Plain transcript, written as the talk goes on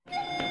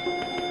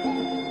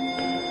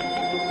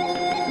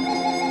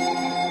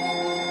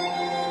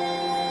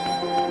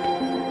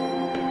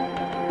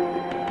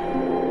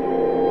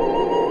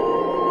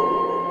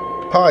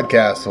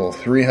PodCastle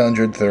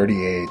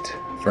 338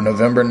 for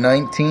November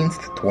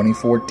 19th,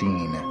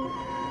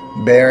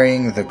 2014.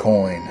 Burying the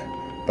Coin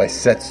by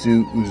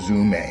Setsu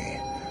Uzume.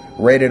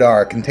 Rated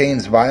R,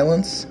 contains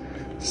violence,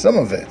 some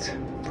of it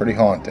pretty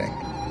haunting.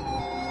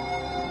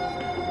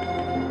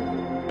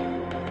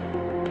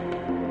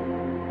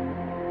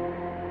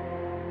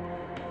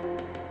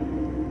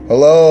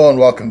 Hello and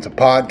welcome to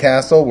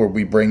PodCastle, where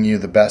we bring you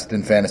the best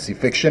in fantasy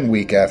fiction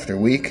week after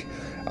week.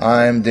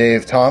 I'm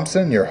Dave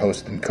Thompson, your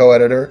host and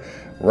co-editor,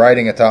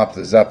 riding atop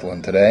the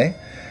Zeppelin today.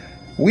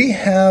 We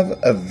have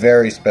a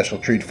very special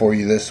treat for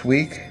you this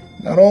week.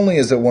 Not only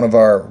is it one of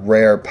our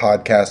rare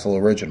PodCastle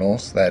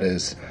originals, that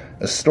is,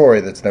 a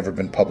story that's never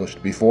been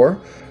published before,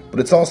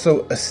 but it's also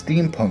a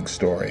steampunk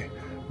story,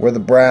 where the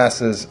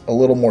brass is a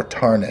little more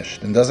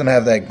tarnished and doesn't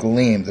have that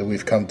gleam that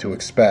we've come to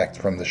expect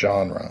from the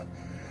genre.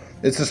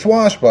 It's a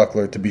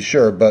swashbuckler, to be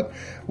sure, but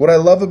what I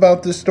love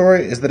about this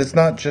story is that it's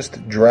not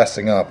just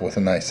dressing up with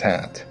a nice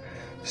hat.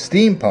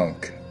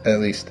 Steampunk, at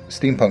least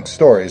steampunk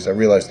stories, I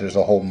realize there's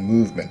a whole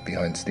movement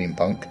behind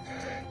steampunk,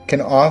 can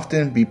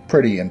often be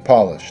pretty and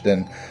polished,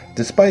 and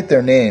despite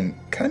their name,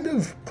 kind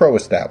of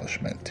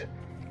pro-establishment.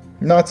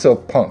 Not so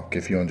punk,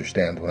 if you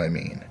understand what I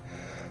mean.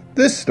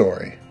 This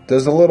story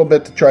does a little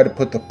bit to try to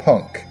put the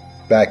punk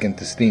back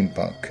into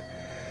steampunk.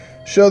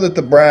 Show that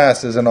the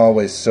brass isn't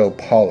always so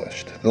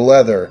polished, the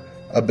leather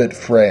a bit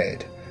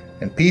frayed,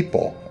 and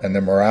people and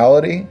their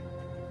morality,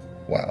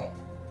 well,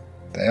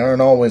 they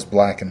aren't always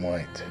black and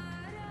white.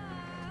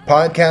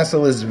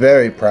 PodCastle is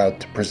very proud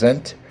to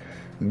present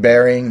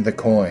Burying the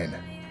Coin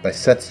by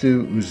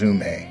Setsu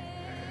Uzume.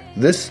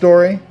 This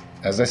story,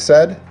 as I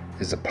said,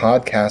 is a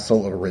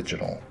PodCastle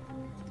original.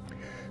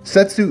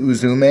 Setsu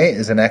Uzume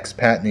is an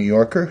expat New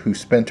Yorker who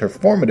spent her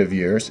formative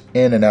years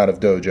in and out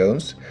of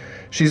dojos.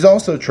 She's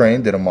also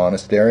trained in a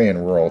monastery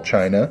in rural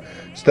China,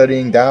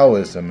 studying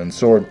Taoism and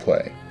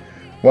swordplay.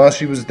 While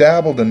she was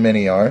dabbled in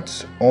many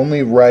arts,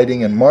 only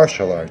writing and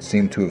martial arts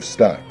seem to have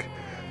stuck.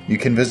 You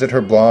can visit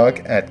her blog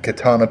at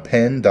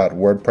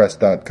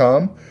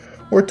katanapen.wordpress.com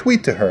or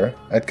tweet to her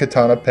at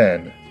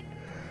katanapen.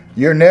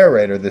 Your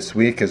narrator this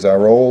week is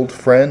our old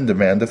friend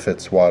Amanda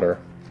Fitzwater.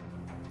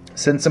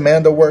 Since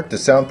Amanda worked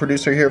as sound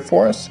producer here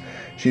for us,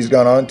 she's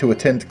gone on to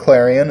attend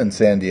Clarion in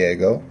San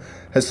Diego,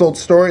 has sold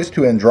stories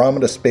to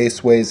Andromeda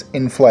Spaceway's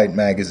In-Flight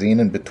magazine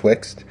and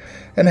Betwixt,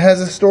 and has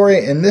a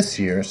story in this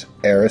year's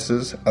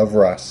Heiresses of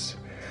Russ.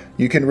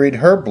 You can read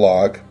her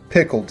blog,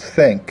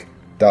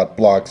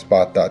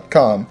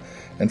 pickledthink.blogspot.com,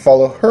 and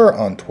follow her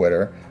on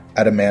Twitter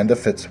at Amanda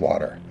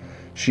Fitzwater.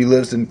 She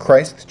lives in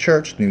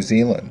Christchurch, New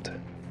Zealand.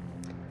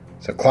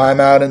 So climb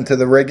out into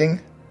the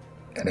rigging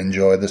and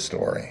enjoy the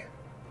story.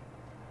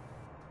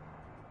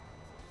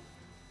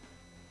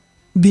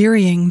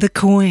 Burying the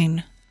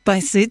Coin by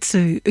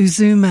Setsu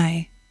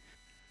Uzume.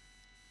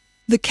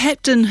 The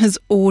captain has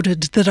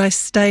ordered that I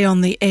stay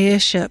on the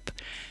airship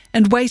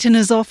and wait in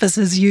his office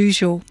as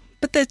usual,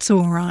 but that's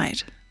all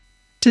right.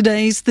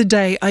 Today's the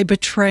day I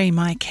betray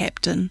my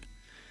captain.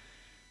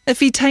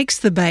 If he takes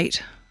the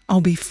bait, I'll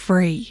be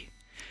free.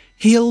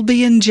 He'll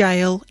be in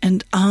jail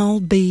and I'll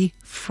be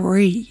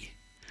free.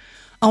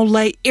 I'll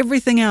lay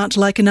everything out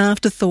like an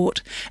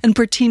afterthought and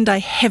pretend I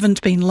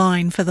haven't been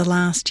lying for the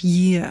last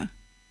year.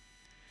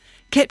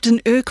 Captain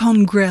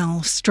Urcon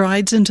Grell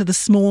strides into the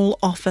small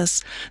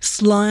office,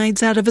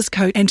 slides out of his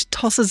coat and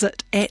tosses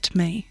it at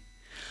me.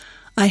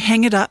 I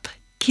hang it up,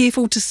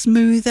 careful to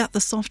smooth out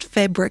the soft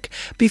fabric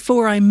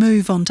before I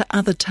move on to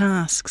other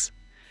tasks.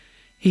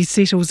 He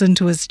settles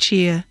into his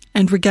chair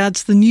and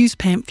regards the news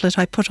pamphlet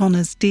I put on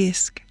his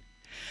desk.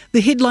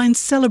 The headline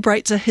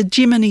celebrates a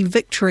hegemony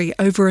victory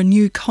over a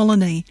new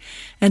colony,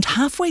 and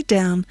halfway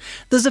down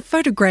there's a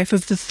photograph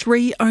of the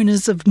 3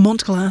 owners of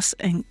Montglass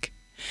Inc.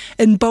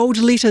 In bold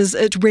letters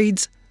it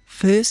reads,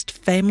 First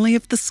Family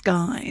of the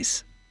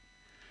Skies.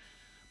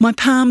 My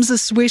palms are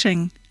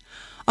sweating.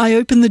 I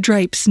open the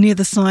drapes near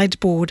the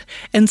sideboard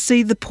and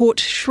see the port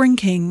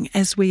shrinking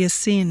as we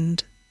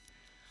ascend.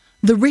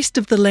 The rest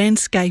of the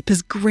landscape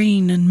is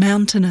green and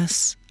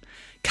mountainous,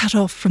 cut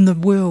off from the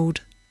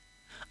world.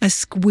 I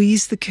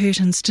squeeze the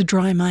curtains to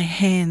dry my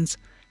hands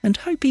and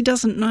hope he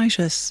doesn't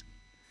notice.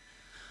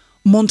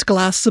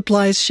 Montglass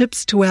supplies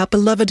ships to our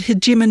beloved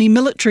hegemony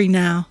military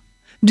now.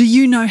 Do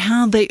you know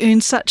how they earn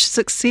such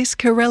success,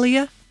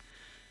 Corellia?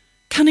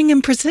 Cunning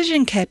and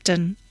precision,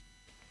 Captain.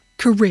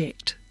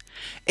 Correct.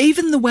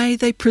 Even the way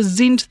they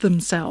present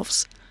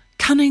themselves.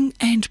 Cunning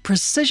and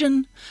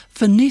precision,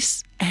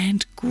 finesse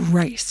and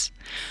grace.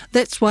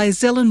 That's why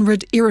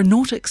Zellenrid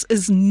Aeronautics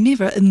is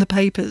never in the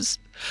papers.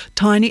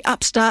 Tiny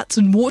upstarts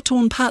in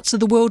war-torn parts of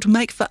the world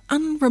make for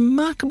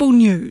unremarkable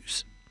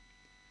news.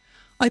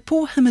 I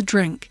pour him a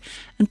drink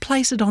and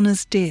place it on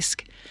his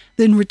desk,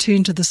 then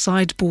return to the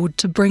sideboard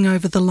to bring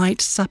over the late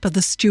supper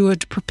the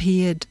steward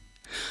prepared.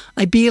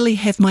 I barely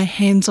have my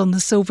hands on the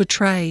silver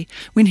tray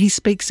when he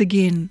speaks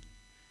again.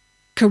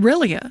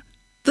 Corellia,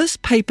 this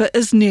paper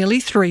is nearly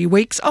 3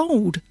 weeks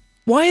old.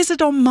 Why is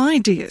it on my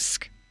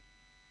desk?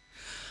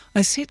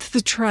 I set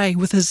the tray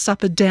with his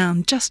supper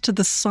down just to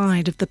the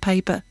side of the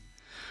paper.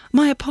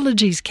 My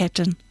apologies,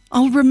 Captain.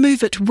 I'll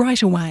remove it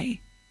right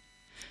away.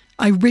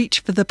 I reach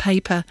for the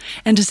paper,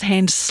 and his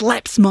hand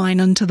slaps mine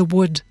into the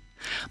wood.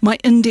 My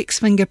index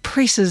finger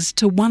presses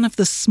to one of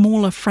the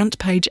smaller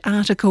front-page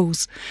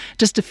articles,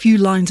 just a few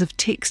lines of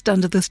text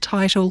under this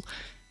title,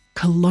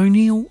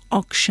 Colonial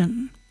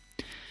Auction.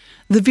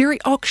 The very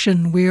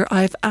auction where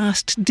I've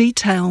asked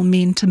detail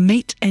men to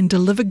meet and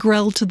deliver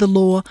Grell to the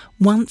law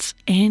once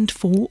and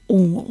for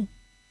all.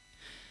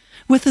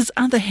 With his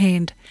other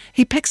hand,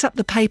 he picks up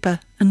the paper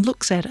and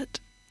looks at it.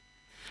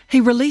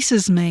 He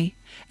releases me,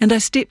 and I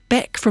step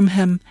back from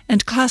him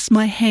and clasp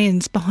my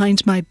hands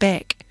behind my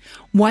back,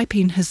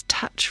 wiping his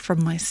touch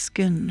from my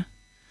skin.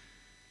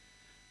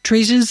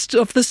 Treasures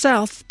of the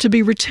South to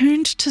be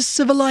returned to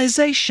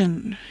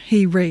civilization,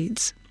 he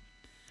reads.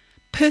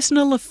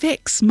 Personal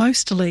effects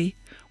mostly,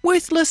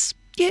 worthless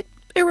yet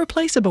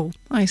irreplaceable,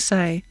 I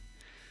say.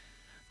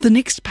 The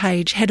next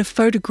page had a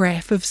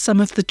photograph of some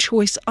of the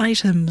choice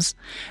items,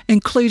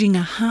 including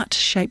a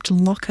heart-shaped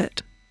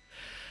locket.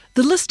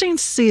 The listing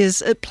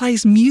says it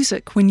plays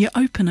music when you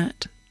open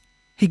it.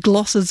 He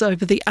glosses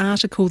over the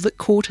article that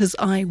caught his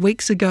eye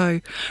weeks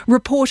ago,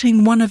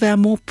 reporting one of our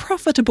more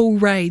profitable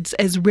raids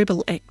as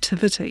rebel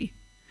activity.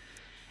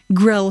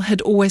 Grell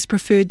had always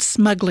preferred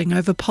smuggling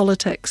over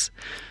politics,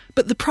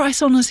 but the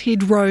price on his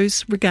head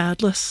rose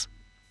regardless.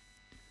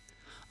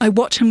 I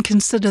watch him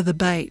consider the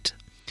bait.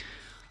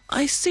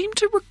 I seem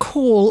to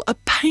recall a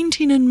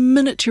painting in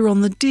miniature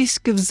on the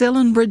desk of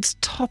Zellenrid's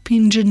top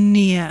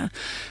engineer.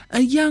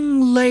 A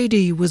young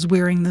lady was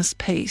wearing this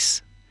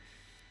piece.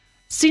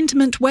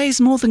 Sentiment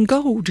weighs more than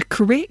gold,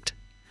 correct?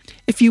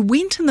 If you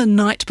went in the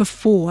night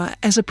before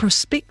as a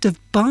prospective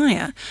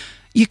buyer,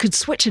 you could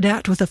switch it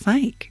out with a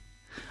fake.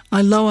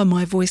 I lower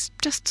my voice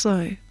just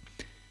so.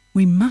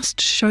 We must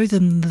show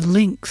them the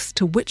lengths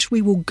to which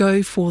we will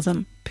go for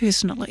them,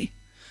 personally.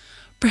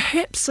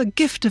 Perhaps a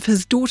gift of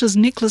his daughter's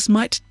necklace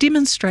might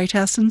demonstrate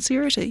our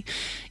sincerity.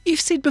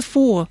 You've said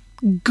before,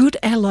 good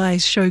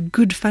allies show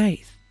good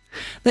faith.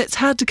 That's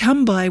hard to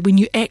come by when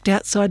you act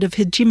outside of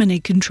hegemony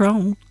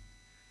control.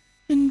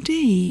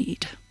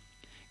 Indeed.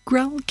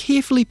 Grell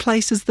carefully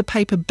places the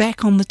paper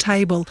back on the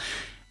table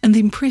and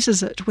then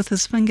presses it with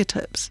his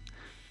fingertips.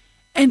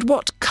 And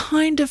what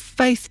kind of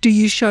faith do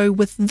you show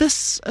with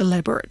this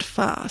elaborate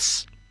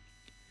farce?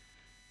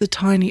 The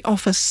tiny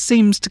office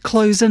seems to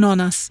close in on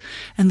us,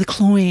 and the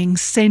cloying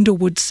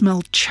sandalwood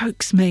smell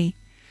chokes me.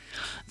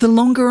 The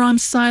longer I'm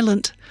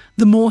silent,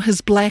 the more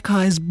his black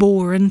eyes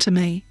bore into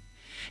me.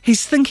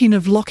 He's thinking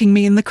of locking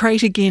me in the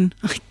crate again.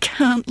 I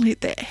can't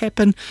let that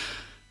happen.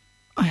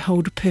 I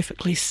hold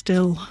perfectly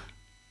still.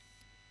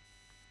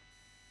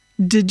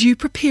 Did you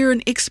prepare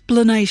an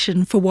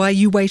explanation for why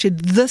you waited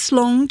this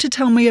long to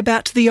tell me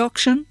about the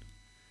auction?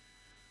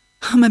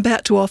 I'm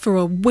about to offer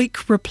a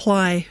weak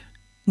reply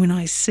when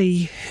I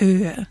see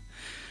her,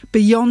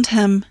 beyond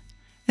him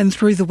and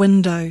through the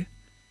window.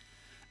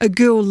 A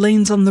girl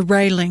leans on the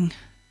railing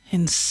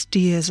and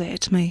stares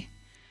at me.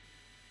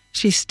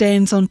 She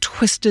stands on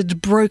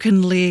twisted,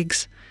 broken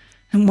legs,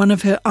 and one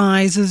of her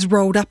eyes is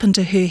rolled up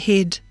into her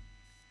head.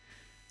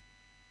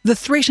 The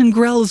threat in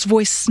Grell's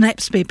voice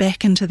snaps me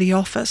back into the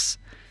office.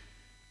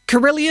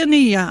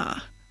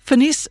 Corellia,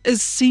 finesse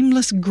is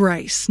seamless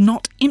grace,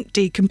 not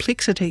empty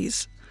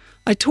complexities.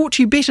 I taught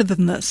you better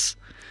than this.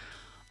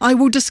 I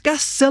will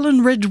discuss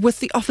Zellenrid with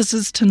the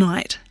officers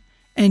tonight,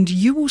 and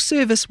you will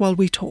serve us while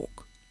we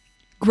talk.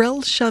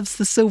 Grell shoves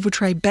the silver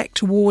tray back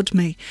toward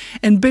me,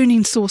 and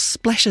burning sauce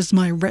splashes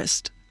my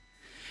wrist.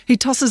 He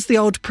tosses the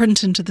old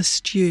print into the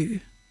stew.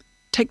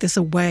 Take this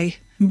away,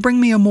 and bring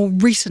me a more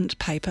recent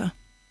paper.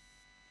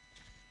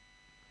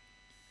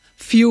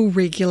 Fuel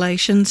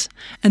regulations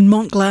and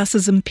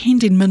Montglass's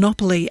impending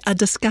monopoly are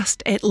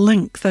discussed at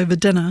length over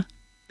dinner.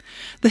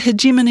 The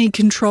hegemony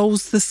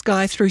controls the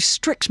sky through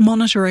strict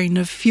monitoring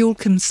of fuel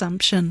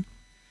consumption.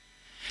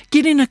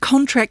 Getting a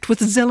contract with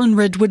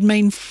Zellenrid would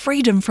mean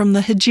freedom from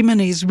the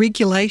hegemony's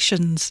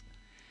regulations.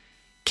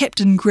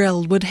 Captain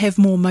Grell would have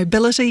more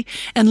mobility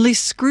and less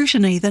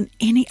scrutiny than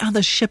any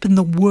other ship in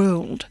the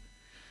world.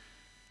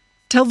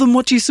 Tell them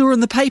what you saw in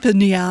the paper,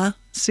 Niar,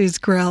 says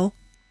Grell.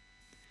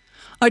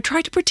 I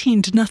try to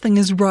pretend nothing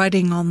is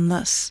riding on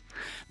this,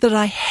 that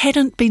I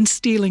hadn't been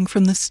stealing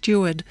from the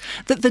steward,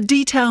 that the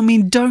detail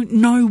men don't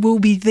know will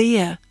be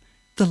there.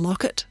 The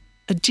locket,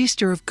 a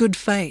gesture of good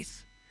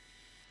faith.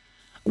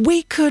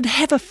 We could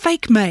have a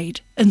fake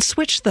made and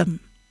switch them.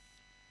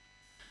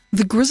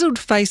 The grizzled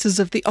faces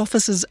of the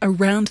officers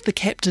around the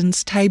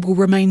captain's table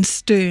remain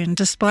stern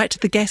despite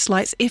the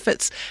gaslight's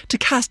efforts to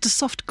cast a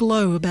soft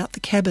glow about the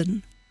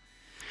cabin.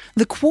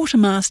 The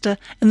quartermaster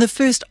and the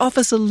first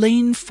officer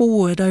lean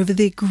forward over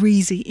their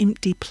greasy,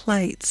 empty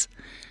plates.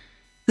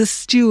 The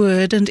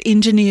steward and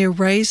engineer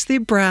raise their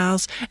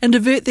brows and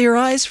avert their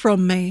eyes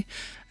from me,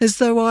 as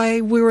though I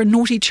were a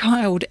naughty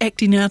child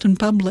acting out in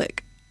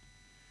public.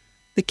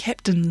 The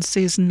captain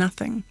says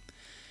nothing.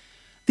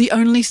 The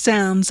only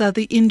sounds are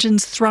the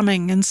engines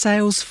thrumming and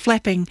sails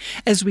flapping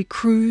as we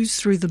cruise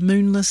through the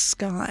moonless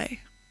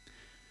sky.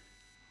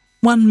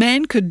 One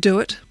man could do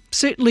it,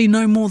 certainly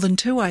no more than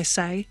two, I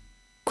say.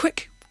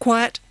 Quick,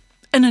 quiet,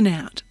 in and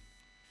out.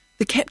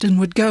 The captain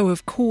would go,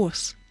 of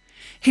course.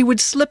 He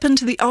would slip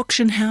into the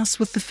auction house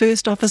with the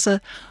first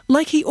officer,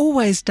 like he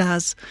always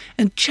does,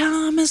 and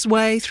charm his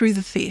way through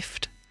the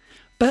theft.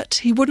 But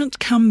he wouldn't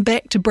come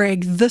back to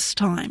brag this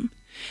time.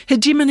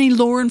 Hegemony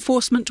law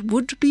enforcement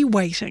would be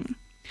waiting.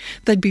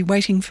 They'd be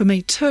waiting for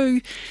me too,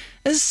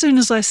 as soon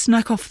as I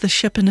snuck off the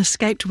ship and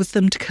escaped with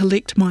them to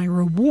collect my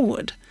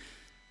reward.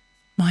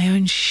 My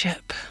own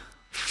ship.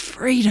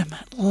 Freedom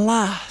at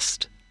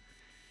last.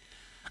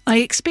 I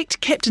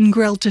expect Captain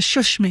Grell to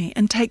shush me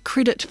and take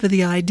credit for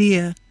the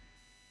idea.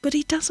 But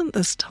he doesn't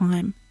this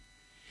time.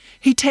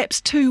 He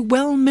taps 2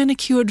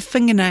 well-manicured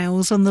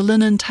fingernails on the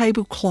linen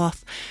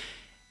tablecloth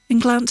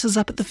and glances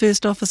up at the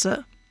first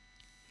officer.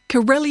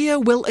 Corellia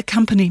will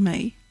accompany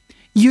me.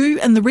 You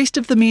and the rest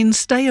of the men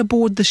stay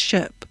aboard the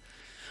ship.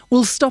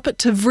 We'll stop at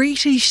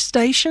Tavriti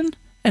Station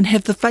and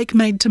have the fake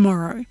made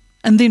tomorrow,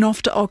 and then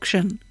off to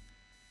auction.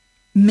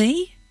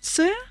 Me,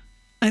 sir?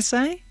 I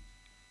say.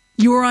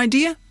 Your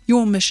idea,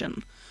 your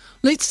mission.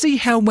 Let's see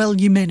how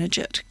well you manage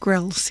it,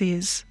 Grell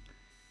says.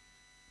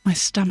 My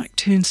stomach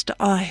turns to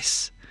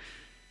ice.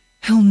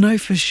 He'll know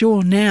for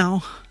sure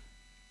now.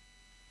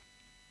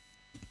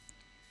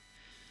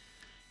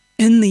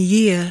 In the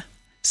year,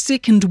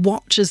 second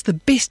watch is the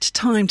best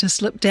time to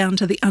slip down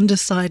to the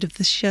underside of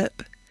the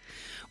ship.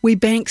 We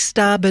bank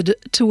starboard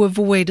to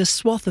avoid a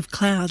swath of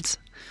clouds.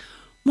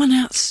 One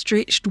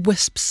outstretched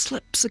wisp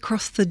slips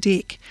across the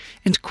deck,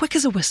 and quick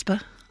as a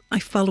whisper, I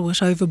follow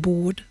it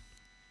overboard.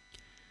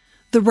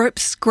 The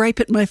ropes scrape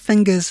at my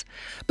fingers,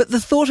 but the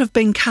thought of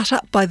being cut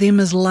up by them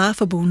is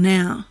laughable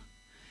now.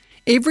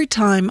 Every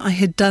time I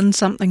had done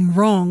something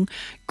wrong,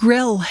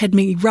 Grell had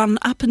me run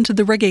up into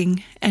the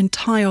rigging and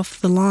tie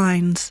off the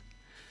lines.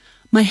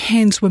 My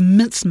hands were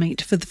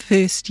mincemeat for the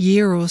first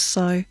year or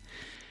so,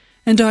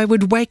 and I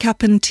would wake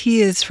up in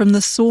tears from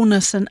the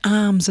soreness in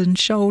arms and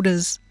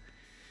shoulders.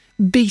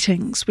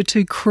 Beatings were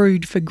too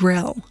crude for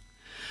Grell.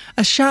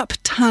 A sharp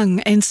tongue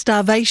and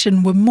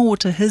starvation were more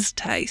to his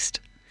taste.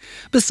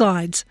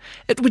 Besides,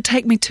 it would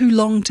take me too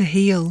long to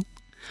heal.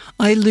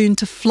 I learned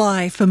to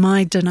fly for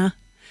my dinner.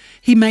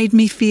 He made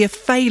me fear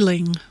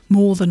failing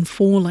more than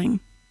falling.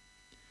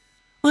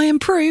 I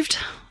improved,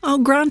 I'll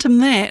grant him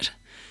that,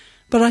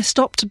 but I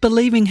stopped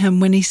believing him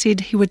when he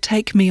said he would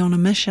take me on a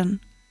mission.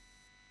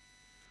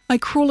 I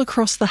crawl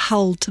across the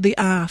hull to the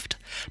aft,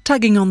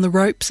 tugging on the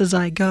ropes as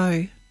I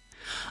go.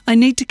 I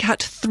need to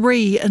cut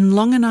 3 in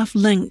long enough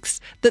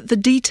lengths that the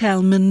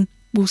detailman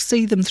will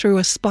see them through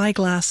a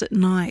spyglass at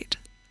night.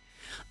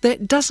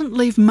 That doesn't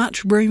leave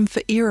much room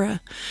for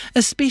error,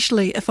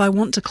 especially if I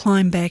want to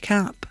climb back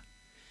up.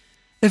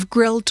 If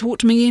Grell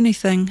taught me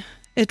anything,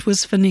 it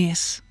was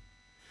finesse.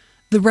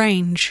 The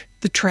range,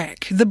 the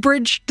track, the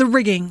bridge, the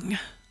rigging.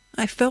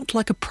 I felt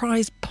like a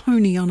prize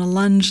pony on a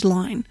lunge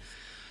line.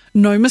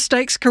 No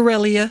mistakes,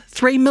 Corellia.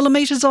 3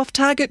 millimetres off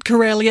target,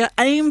 Corellia.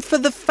 Aim for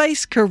the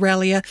face,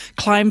 Corellia.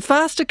 Climb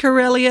faster,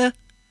 Corellia.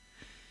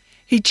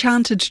 He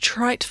chanted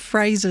trite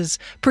phrases,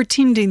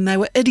 pretending they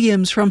were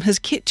idioms from his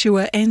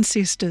Quechua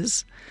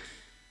ancestors.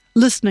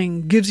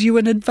 Listening gives you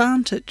an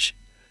advantage.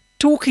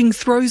 Talking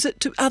throws it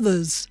to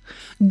others.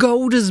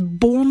 Gold is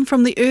born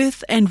from the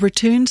earth and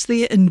returns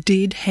there in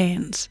dead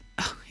hands.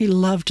 Oh, he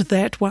loved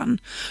that one.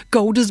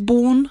 Gold is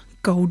born,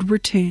 gold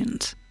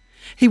returns.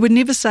 He would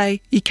never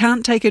say, you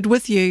can't take it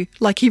with you,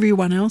 like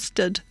everyone else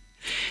did.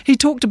 He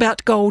talked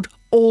about gold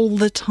all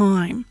the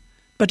time,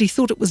 but he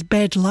thought it was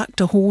bad luck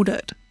to hoard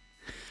it.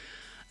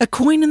 A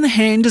coin in the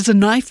hand is a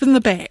knife in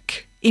the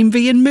back.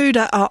 Envy and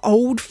murder are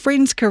old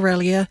friends,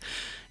 Corellia.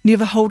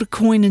 Never hold a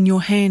coin in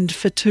your hand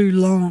for too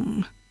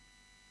long.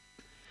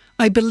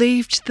 I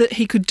believed that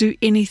he could do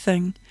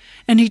anything,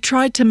 and he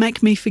tried to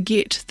make me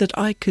forget that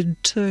I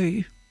could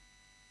too.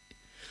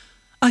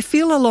 I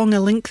feel along a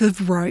length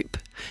of rope,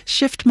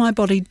 shift my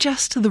body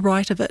just to the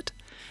right of it,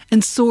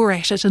 and saw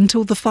at it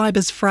until the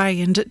fibres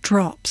fray and it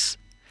drops.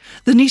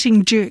 The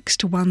netting jerks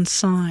to one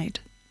side.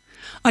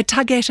 I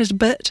tug at it a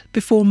bit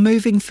before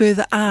moving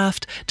further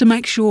aft to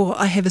make sure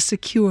I have a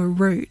secure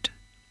route.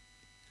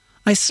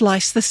 I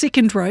slice the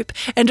second rope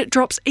and it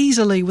drops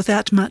easily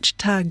without much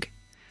tug.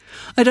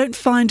 I don't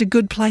find a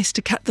good place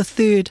to cut the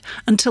third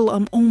until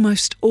I'm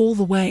almost all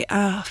the way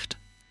aft.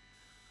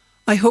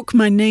 I hook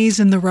my knees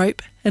in the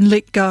rope and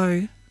let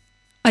go.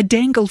 I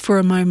dangle for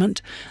a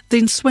moment,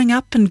 then swing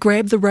up and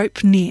grab the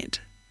rope net.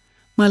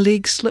 My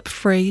legs slip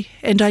free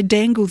and I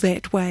dangle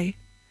that way.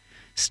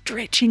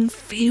 Stretching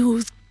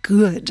feels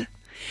good.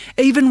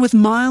 Even with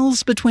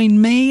miles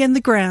between me and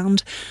the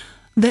ground,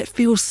 that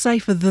feels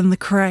safer than the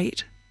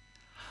crate.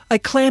 I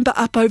clamber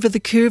up over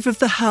the curve of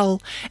the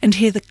hull and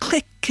hear the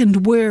click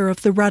and whir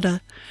of the rudder,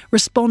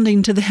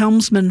 responding to the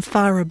helmsman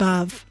far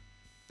above.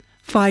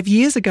 5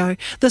 years ago,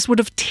 this would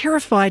have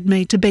terrified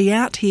me to be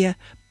out here,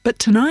 but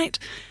tonight,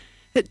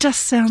 it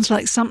just sounds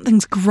like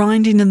something's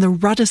grinding in the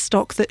rudder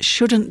stock that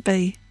shouldn't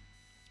be.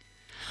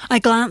 I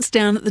glance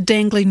down at the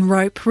dangling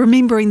rope,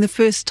 remembering the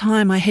first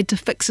time I had to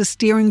fix a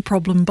steering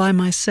problem by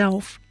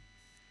myself.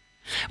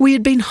 We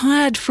had been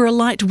hired for a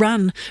light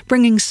run,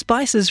 bringing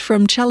spices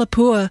from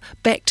Chalapua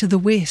back to the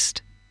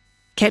west.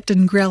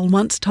 Captain Grell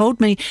once told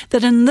me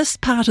that in this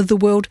part of the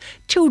world,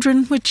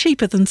 children were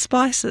cheaper than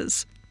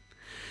spices.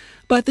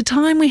 By the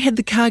time we had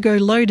the cargo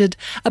loaded,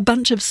 a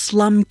bunch of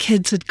slum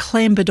kids had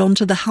clambered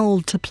onto the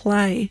hull to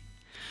play.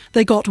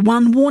 They got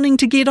one warning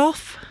to get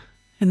off,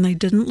 and they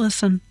didn't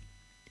listen.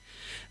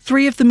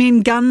 3 of the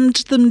men gunned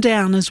them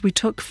down as we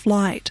took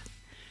flight.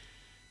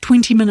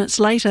 20 minutes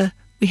later,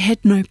 we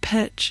had no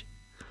pitch.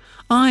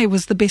 I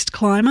was the best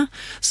climber,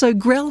 so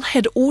Grell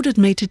had ordered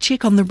me to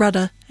check on the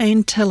rudder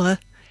and tiller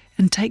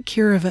and take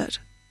care of it.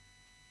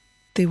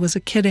 There was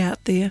a kid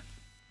out there.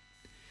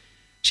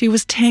 She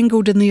was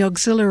tangled in the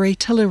auxiliary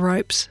tiller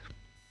ropes,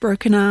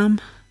 broken arm,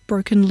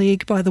 broken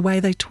leg by the way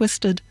they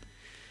twisted.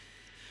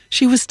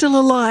 She was still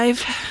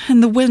alive,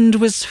 and the wind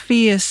was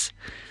fierce.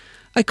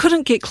 I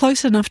couldn't get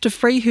close enough to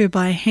free her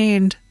by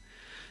hand.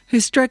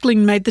 Her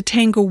struggling made the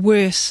tangle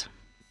worse,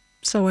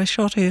 so I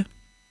shot her.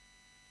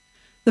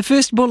 The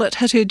first bullet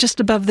hit her just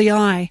above the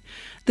eye.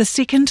 The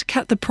second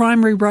cut the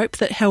primary rope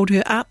that held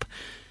her up,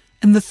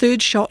 and the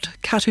third shot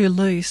cut her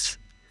loose.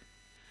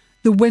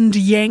 The wind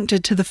yanked her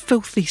to the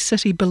filthy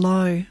city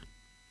below.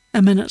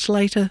 A minute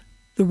later,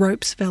 the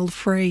ropes fell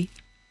free.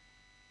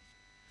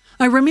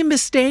 I remember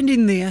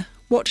standing there,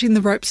 watching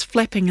the ropes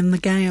flapping in the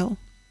gale.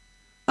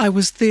 I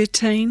was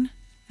 13,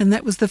 and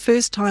that was the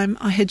first time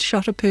I had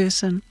shot a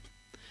person.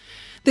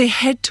 There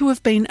had to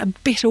have been a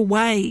better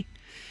way.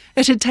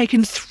 It had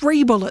taken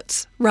 3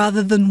 bullets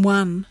rather than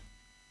 1.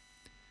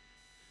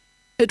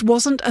 It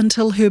wasn't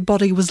until her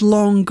body was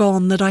long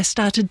gone that I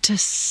started to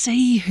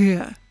see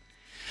her.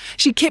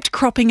 She kept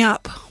cropping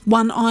up,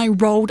 one eye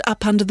rolled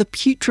up under the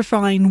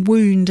putrefying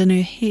wound in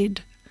her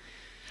head.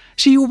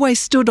 She always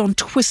stood on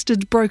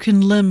twisted, broken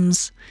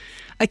limbs.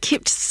 I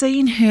kept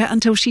seeing her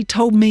until she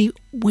told me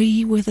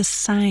we were the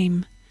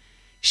same.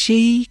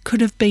 She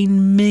could have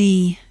been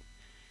me.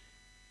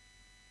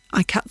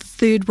 I cut the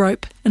 3rd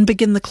rope and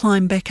began the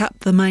climb back up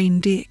the main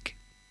deck.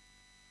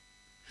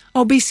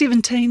 I'll be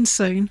 17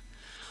 soon,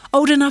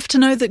 old enough to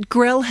know that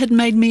Grell had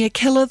made me a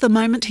killer the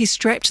moment he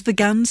strapped the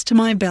guns to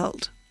my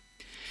belt.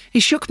 He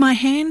shook my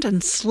hand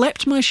and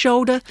slapped my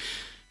shoulder,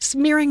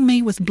 smearing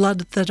me with blood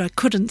that I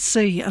couldn't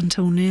see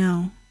until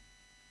now.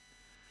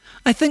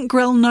 I think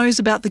Grell knows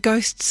about the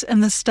ghosts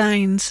and the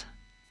stains.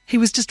 He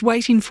was just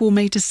waiting for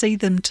me to see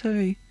them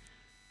too.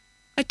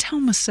 I tell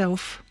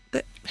myself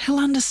that he'll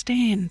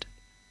understand.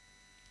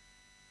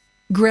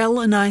 Grell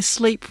and I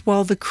sleep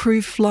while the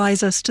crew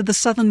flies us to the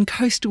southern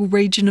coastal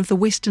region of the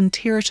Western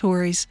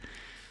Territories,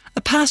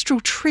 a pastoral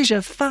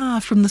treasure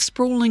far from the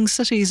sprawling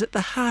cities at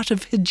the heart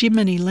of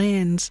hegemony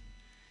lands.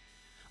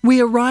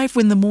 We arrive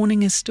when the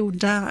morning is still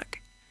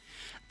dark.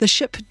 The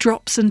ship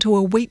drops into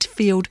a wheat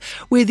field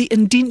where the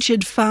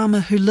indentured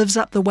farmer who lives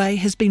up the way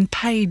has been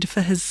paid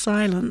for his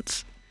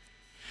silence.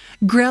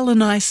 Grell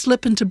and I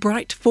slip into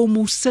bright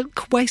formal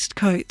silk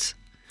waistcoats.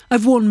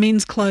 I've worn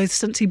men's clothes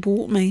since he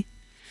bought me,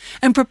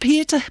 and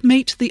prepare to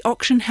meet the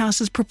auction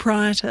house's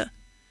proprietor.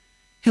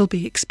 He'll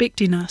be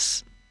expecting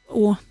us,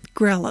 or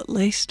Grell at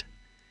least.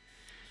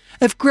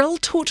 If Grell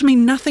taught me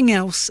nothing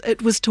else,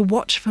 it was to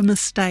watch for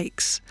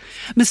mistakes.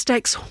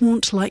 Mistakes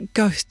haunt like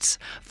ghosts,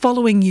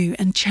 following you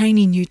and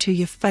chaining you to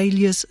your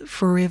failures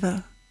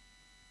forever.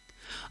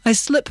 I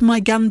slip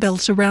my gun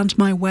belt around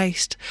my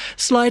waist,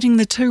 sliding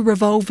the 2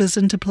 revolvers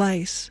into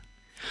place.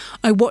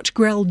 I watch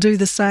Grell do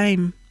the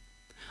same.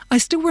 I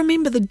still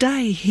remember the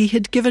day he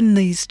had given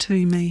these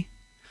to me.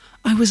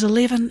 I was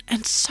 11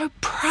 and so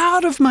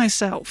proud of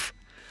myself.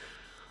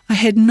 I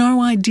had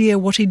no idea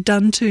what he'd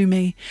done to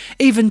me,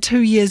 even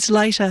 2 years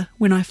later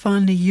when I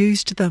finally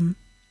used them.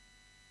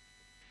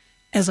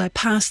 As I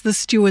pass the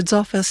steward's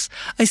office,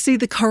 I see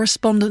the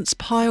correspondence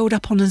piled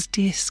up on his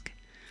desk.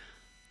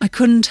 I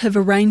couldn't have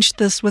arranged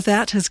this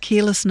without his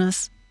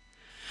carelessness.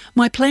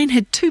 My plan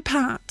had 2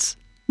 parts,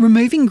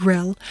 removing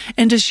Grell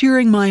and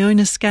assuring my own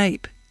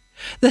escape.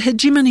 The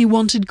hegemony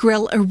wanted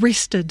Grell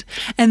arrested,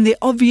 and their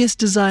obvious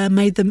desire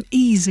made them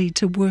easy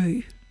to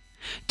woo.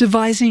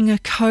 Devising a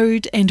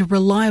code and a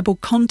reliable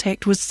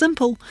contact was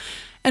simple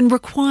and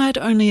required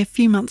only a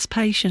few months'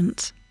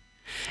 patience.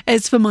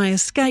 As for my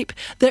escape,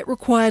 that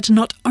required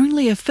not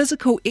only a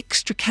physical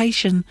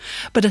extrication,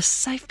 but a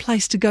safe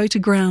place to go to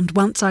ground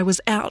once I was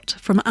out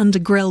from under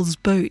Grell's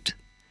boot.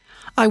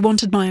 I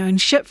wanted my own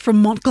ship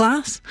from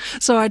Montglas,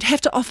 so I'd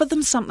have to offer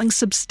them something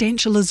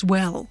substantial as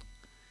well.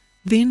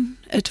 Then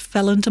it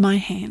fell into my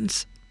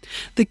hands.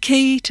 The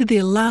key to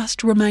their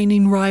last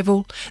remaining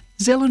rival,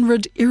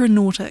 Zellenrud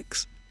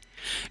Aeronautics.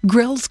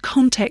 Grell's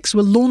contacts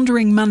were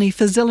laundering money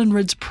for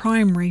Zellenrud's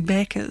primary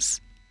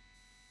backers.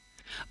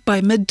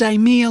 By midday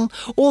meal,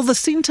 all the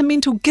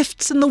sentimental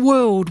gifts in the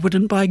world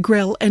wouldn't buy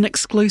Grell an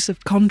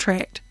exclusive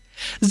contract.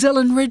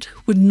 Zellenrud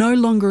would no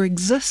longer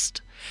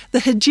exist. The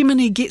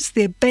hegemony gets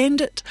their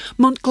bandit,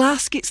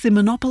 Montglas gets their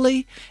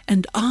monopoly,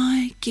 and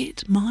I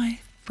get my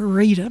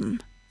freedom.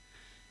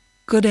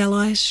 Good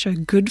allies show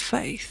good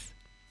faith.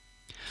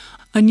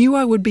 I knew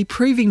I would be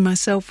proving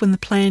myself when the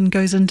plan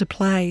goes into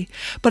play,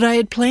 but I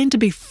had planned to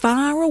be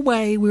far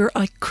away where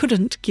I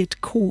couldn't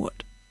get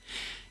caught.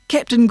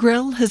 Captain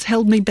Grill has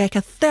held me back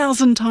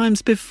 1,000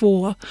 times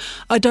before.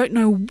 I don't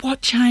know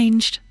what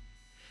changed.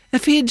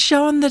 If he had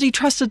shown that he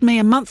trusted me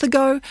a month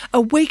ago, a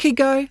week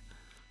ago,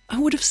 I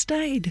would have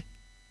stayed.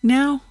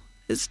 Now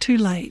it's too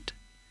late.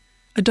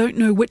 I don't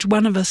know which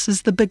one of us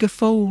is the bigger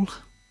fool.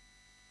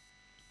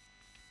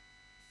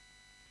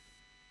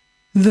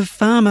 The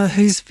farmer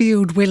whose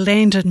field we're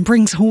landing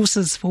brings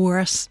horses for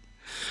us.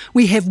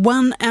 We have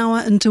 1 hour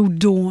until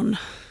dawn.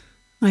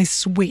 I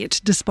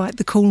sweat despite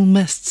the cool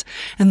mists,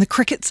 and the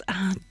crickets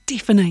are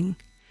deafening.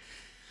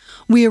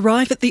 We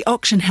arrive at the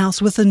auction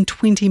house within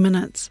 20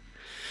 minutes.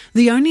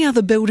 The only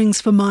other buildings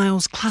for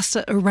miles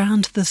cluster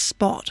around this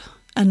spot: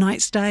 a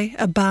night stay,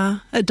 a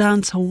bar, a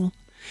dance hall.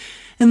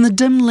 In the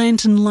dim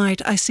lantern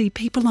light, I see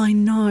people I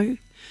know,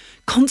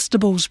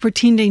 constables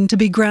pretending to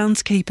be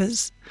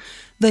groundskeepers.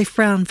 They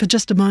frown for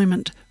just a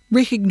moment,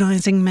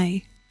 recognising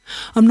me.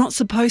 I'm not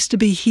supposed to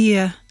be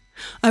here.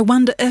 I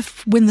wonder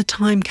if, when the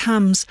time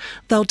comes,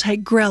 they'll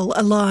take Grell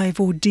alive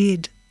or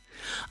dead.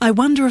 I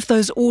wonder if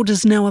those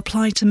orders now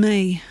apply to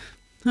me.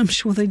 I'm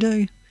sure they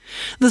do.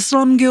 The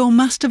slum girl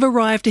must have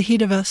arrived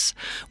ahead of us,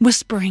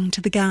 whispering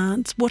to the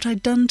guards what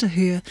I'd done to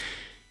her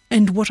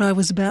and what I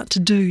was about to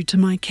do to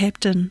my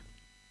captain.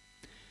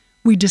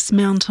 We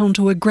dismount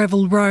onto a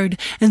gravel road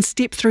and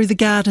step through the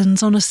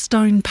gardens on a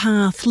stone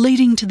path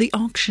leading to the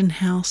auction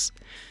house.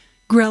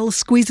 Grell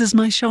squeezes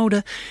my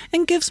shoulder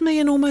and gives me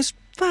an almost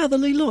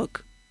fatherly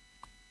look.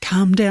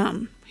 "Calm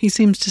down," he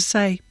seems to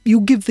say.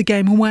 "You'll give the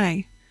game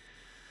away."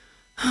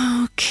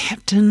 Oh,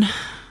 Captain,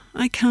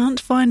 I can't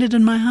find it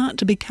in my heart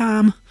to be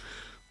calm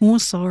or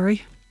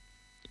sorry.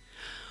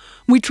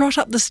 We trot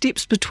up the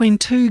steps between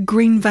 2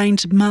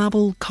 green-veined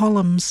marble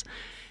columns,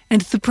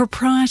 and the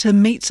proprietor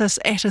meets us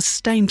at a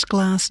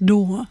stained-glass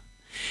door.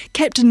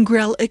 Captain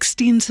Grell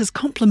extends his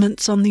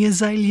compliments on the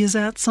azaleas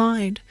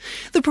outside.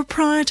 The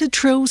proprietor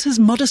trills his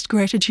modest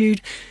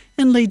gratitude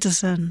and leads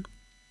us in.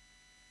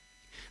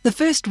 The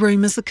first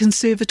room is the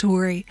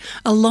conservatory,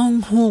 a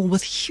long hall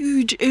with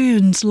huge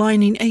urns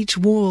lining each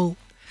wall.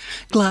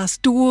 Glass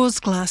doors,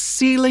 glass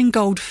ceiling,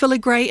 gold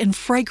filigree and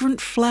fragrant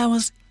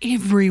flowers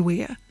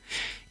everywhere.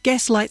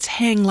 Gaslights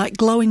hang like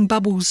glowing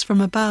bubbles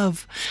from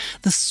above.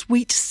 The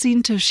sweet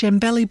scent of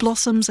shambali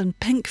blossoms and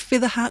pink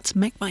feather hearts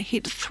make my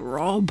head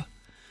throb.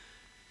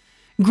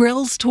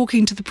 Grell's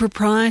talking to the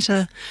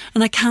proprietor,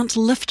 and I can't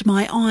lift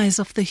my eyes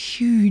off the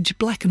huge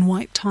black and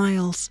white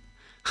tiles.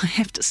 I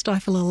have to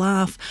stifle a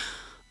laugh.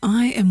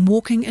 I am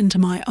walking into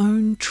my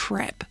own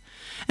trap,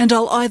 and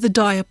I'll either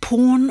die a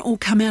pawn or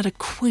come out a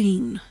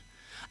queen.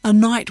 A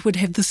knight would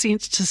have the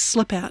sense to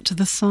slip out to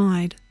the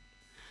side.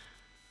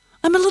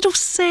 I'm a little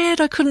sad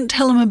I couldn't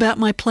tell him about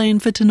my plan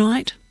for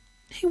tonight.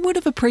 He would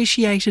have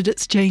appreciated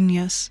its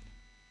genius.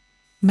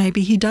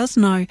 Maybe he does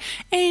know,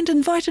 and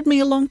invited me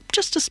along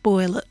just to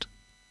spoil it.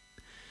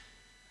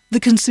 The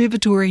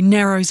conservatory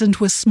narrows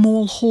into a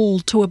small hall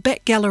to a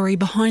back gallery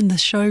behind the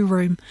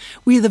showroom,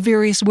 where the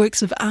various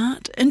works of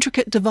art,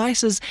 intricate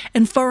devices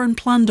and foreign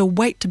plunder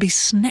wait to be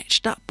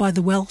snatched up by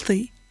the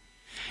wealthy.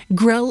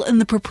 Grell and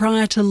the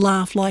proprietor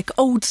laugh like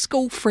old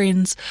school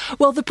friends,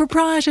 while the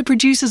proprietor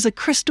produces a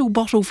crystal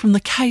bottle from the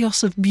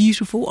chaos of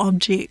beautiful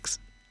objects.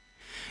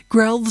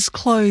 Grell's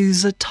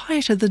clothes are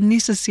tighter than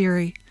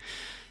necessary.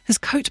 His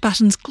coat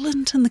buttons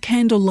glint in the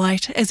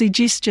candlelight as he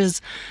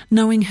gestures,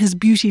 knowing his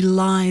beauty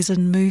lies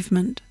in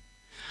movement.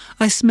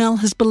 I smell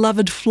his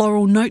beloved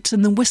floral notes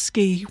in the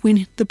whiskey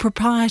when the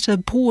proprietor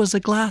pours a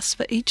glass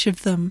for each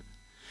of them.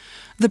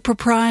 The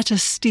proprietor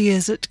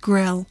stares at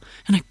Grell,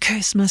 and I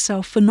curse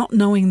myself for not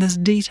knowing this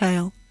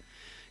detail.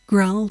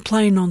 Grell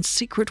playing on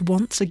secret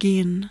wants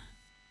again.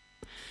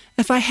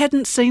 If I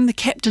hadn't seen the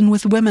captain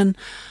with women,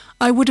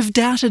 I would have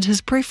doubted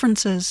his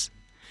preferences.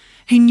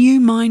 He knew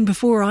mine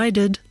before I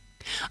did.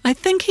 I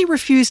think he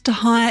refused to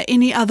hire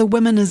any other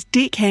women as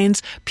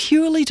deckhands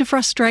purely to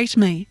frustrate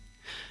me.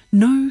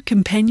 No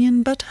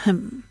companion but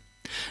him.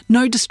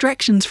 No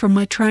distractions from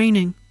my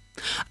training.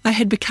 I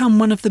had become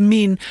one of the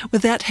men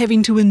without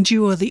having to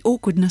endure the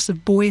awkwardness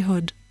of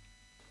boyhood.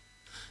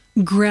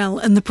 Grell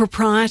and the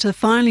proprietor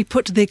finally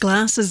put their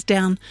glasses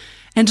down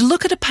and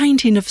look at a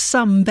painting of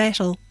some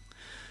battle.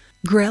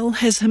 Grell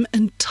has him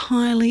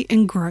entirely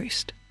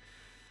engrossed.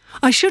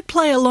 I should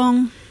play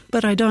along,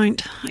 but I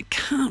don't. I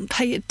can't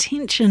pay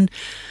attention.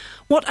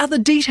 What other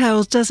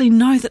details does he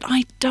know that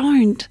I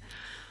don't?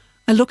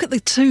 I look at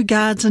the 2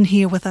 guards in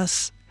here with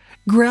us.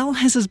 Grell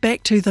has his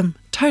back to them,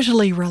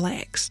 totally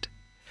relaxed.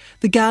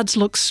 The guards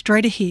look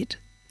straight ahead.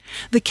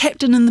 The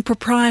captain and the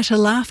proprietor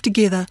laugh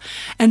together,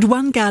 and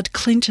one guard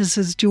clenches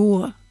his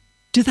jaw.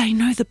 Do they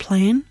know the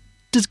plan?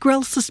 Does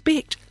Grell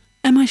suspect?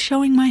 Am I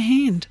showing my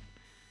hand?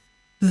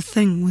 The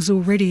thing was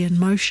already in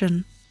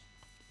motion.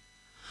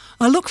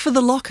 I look for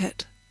the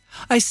locket.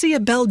 I see a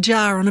bell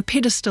jar on a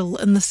pedestal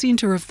in the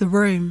centre of the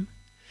room.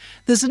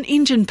 There's an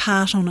engine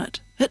part on it.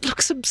 It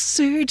looks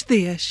absurd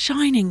there,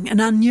 shining and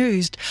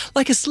unused,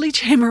 like a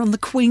sledgehammer on the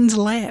Queen's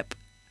lap.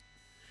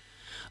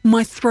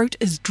 My throat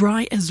is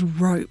dry as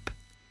rope.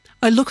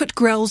 I look at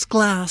Grell's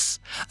glass.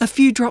 A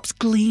few drops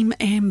gleam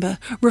amber,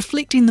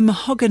 reflecting the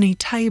mahogany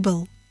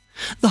table.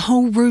 The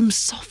whole room's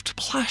soft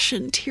plush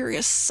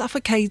interior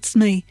suffocates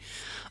me.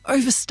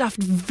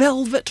 Overstuffed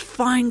velvet,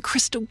 fine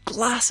crystal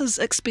glasses,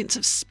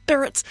 expensive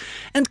spirits,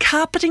 and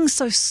carpeting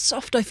so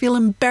soft I feel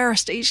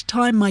embarrassed each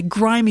time my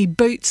grimy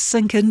boots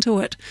sink into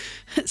it.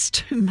 It's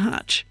too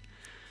much.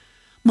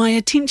 My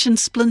attention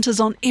splinters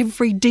on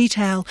every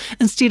detail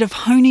instead of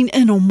honing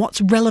in on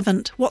what's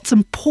relevant, what's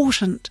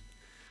important.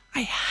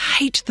 I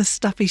hate the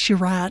stuffy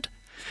charade.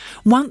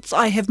 Once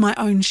I have my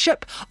own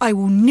ship, I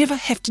will never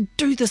have to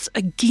do this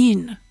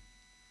again.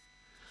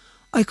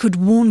 I could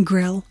warn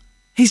Grell.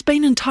 He's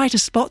been in tighter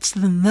spots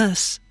than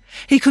this.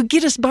 He could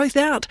get us both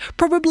out,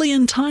 probably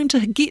in time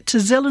to get to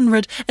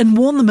Zellenrid and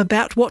warn them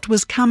about what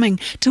was coming,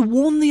 to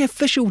warn the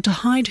official to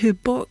hide her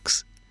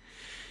books.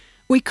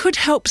 We could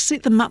help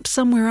set them up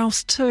somewhere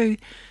else too,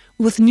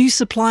 with new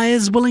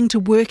suppliers willing to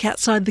work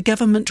outside the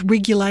government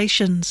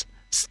regulations.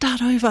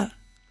 Start over.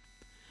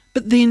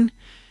 But then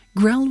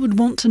Grell would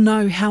want to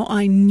know how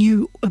I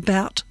knew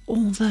about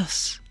all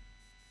this.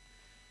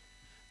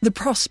 The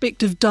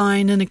prospect of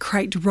dying in a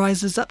crate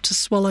rises up to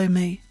swallow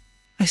me.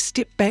 I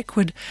step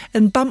backward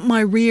and bump my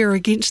rear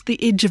against the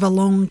edge of a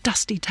long,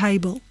 dusty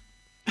table.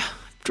 I've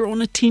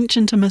drawn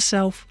attention to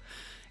myself.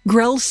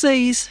 Grell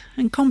sees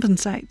and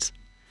compensates.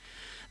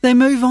 They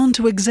move on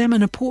to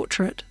examine a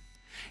portrait.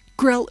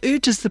 Grell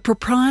urges the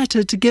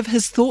proprietor to give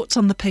his thoughts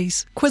on the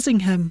piece,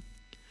 quizzing him.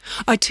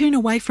 I turn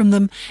away from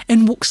them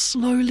and walk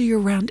slowly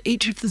around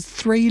each of the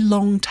 3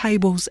 long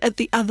tables at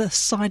the other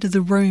side of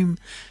the room,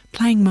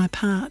 playing my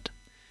part.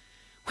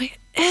 Where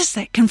is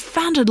that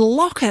confounded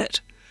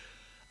locket?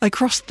 I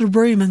cross the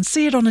room and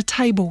see it on a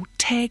table,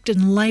 tagged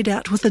and laid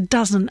out with a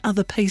dozen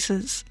other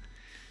pieces.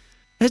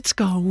 It's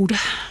gold.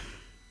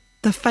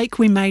 The fake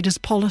we made is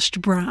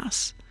polished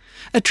brass.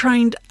 A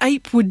trained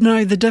ape would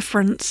know the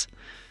difference.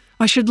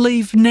 I should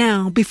leave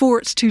now, before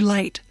it's too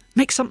late.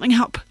 Make something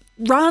up.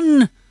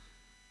 Run!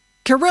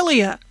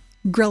 Corellia!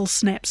 Grell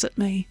snaps at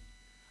me.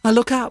 I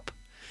look up.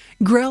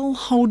 Grell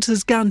holds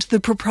his gun to the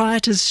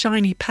proprietor's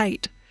shiny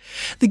pate.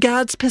 The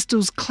guard's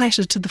pistols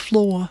clatter to the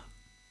floor.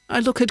 I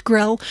look at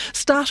Grell,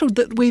 startled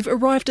that we've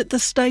arrived at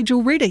this stage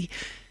already.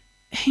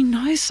 He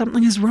knows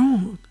something is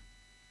wrong.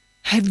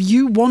 "Have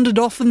you wandered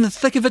off in the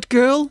thick of it,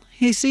 girl?"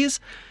 he says.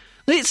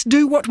 "Let's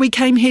do what we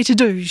came here to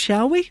do,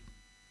 shall we?"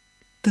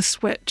 The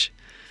switch.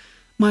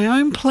 My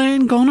own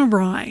plan gone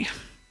awry.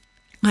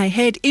 I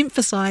had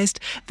emphasised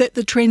that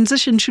the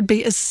transition should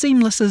be as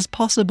seamless as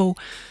possible,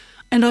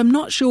 and I'm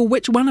not sure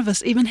which one of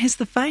us even has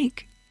the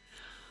fake.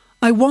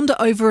 I wander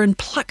over and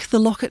pluck the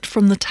locket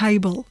from the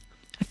table.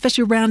 I fish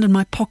around in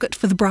my pocket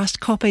for the brass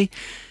copy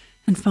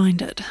and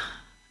find it.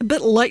 "A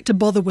bit late to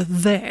bother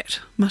with that,"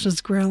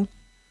 mutters Grell.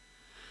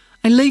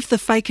 I leave the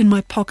fake in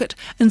my pocket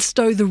and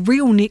stow the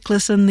real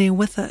necklace in there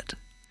with it.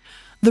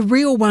 The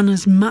real one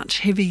is much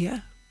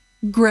heavier.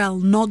 Grell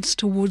nods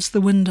towards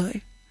the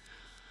window.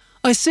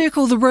 I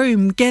circle the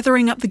room,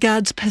 gathering up the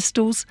guards'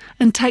 pistols,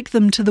 and take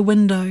them to the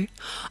window.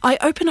 I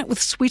open it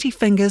with sweaty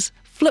fingers,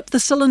 flip the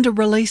cylinder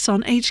release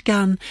on each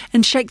gun,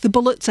 and shake the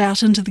bullets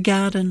out into the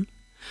garden.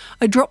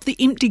 I drop the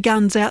empty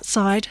guns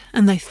outside,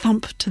 and they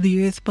thump to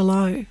the earth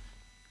below.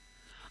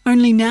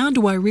 Only now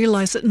do I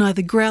realise that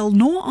neither Grell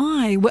nor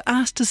I were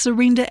asked to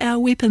surrender our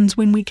weapons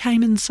when we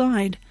came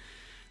inside.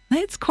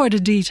 That's quite a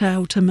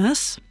detail to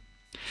miss.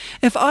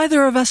 If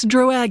either of us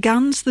drew our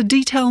guns, the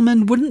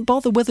detailman wouldn't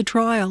bother with a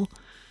trial.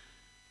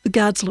 The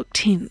guards looked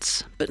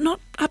tense, but not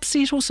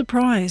upset or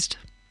surprised.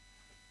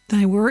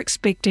 They were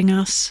expecting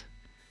us.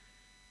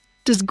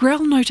 Does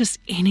Grell notice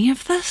any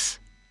of this?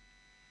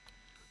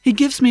 He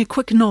gives me a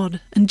quick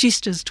nod and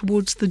gestures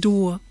towards the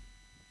door.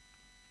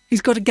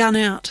 He's got a gun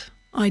out.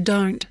 I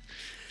don't.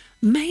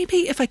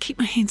 Maybe if I keep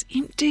my hands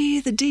empty,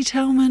 the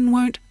detailman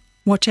won't...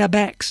 "Watch our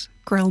backs,"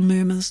 Grell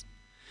murmurs.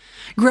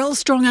 Grell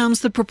strong-arms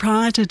the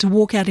proprietor to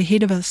walk out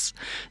ahead of us.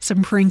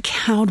 Simpering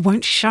coward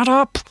won't shut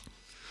up.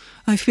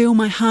 I feel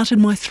my heart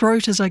in my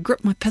throat as I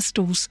grip my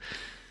pistols.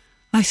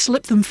 I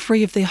slip them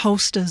free of their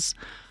holsters.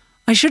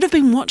 I should have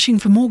been watching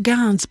for more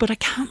guards, but I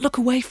can't look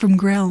away from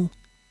Grell.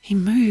 He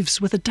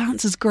moves with a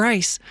dancer's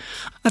grace.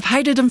 I've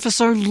hated him for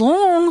so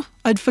long,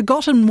 I'd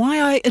forgotten why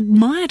I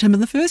admired him in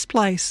the first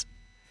place.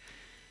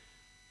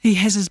 He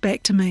has his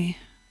back to me.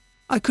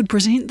 I could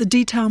present the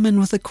detailman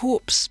with a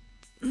corpse,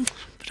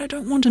 but I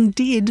don't want him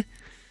dead.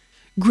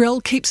 Grell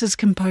keeps his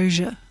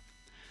composure.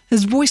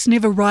 His voice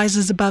never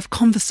rises above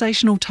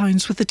conversational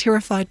tones with the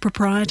terrified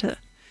proprietor.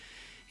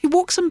 He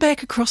walks him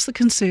back across the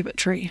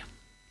conservatory.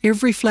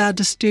 Every flower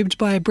disturbed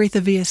by a breath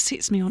of air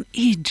sets me on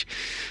edge.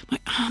 My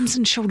arms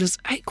and shoulders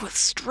ache with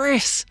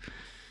stress.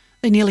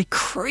 They nearly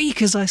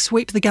creak as I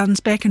sweep the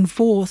guns back and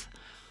forth.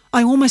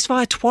 I almost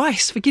fire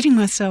twice, forgetting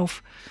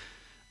myself.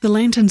 The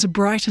lanterns are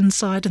bright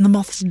inside and the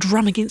moths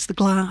drum against the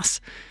glass.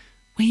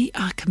 We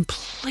are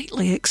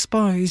completely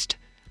exposed.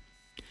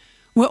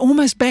 We're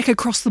almost back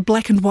across the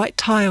black and white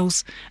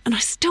tiles, and I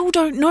still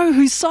don't know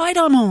whose side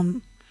I'm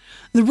on.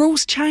 The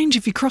rules change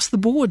if you cross the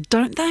board,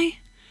 don't they?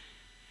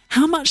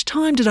 How much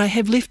time did I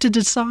have left to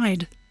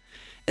decide?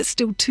 It's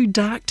still too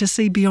dark to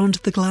see beyond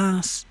the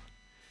glass.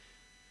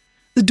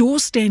 The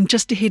doors stand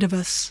just ahead of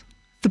us.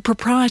 The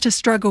proprietor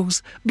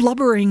struggles,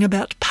 blubbering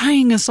about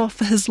paying us off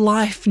for his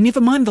life,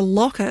 never mind the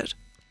locket.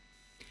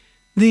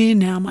 There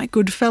now, my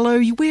good fellow,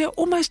 we're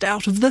almost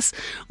out of this.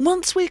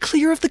 Once we're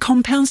clear of the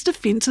compound's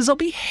defences, I'll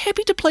be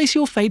happy to place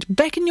your fate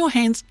back in your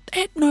hands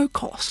at no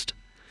cost.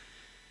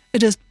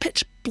 It is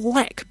pitch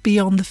black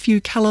beyond the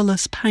few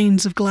colourless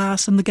panes of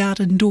glass in the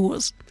garden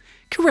doors.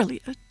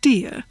 "Corellia,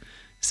 dear,"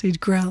 said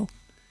Grell,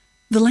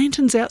 "the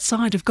lanterns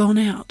outside have gone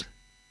out.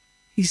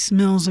 He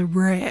smells a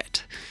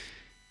rat.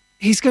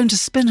 He's going to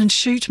spin and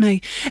shoot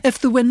me. If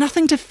there were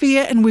nothing to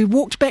fear and we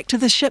walked back to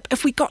the ship,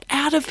 if we got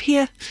out of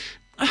here,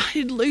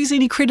 I'd lose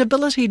any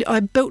credibility I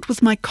built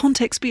with my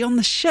contacts beyond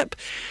the ship.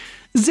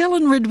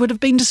 Zellenrid would have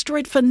been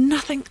destroyed for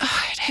nothing.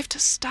 I'd have to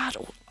start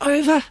all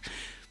over.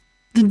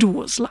 The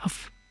doors,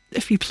 love,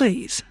 if you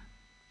please."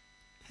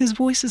 His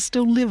voice is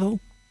still level.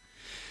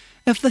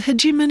 If the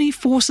hegemony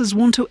forces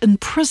want to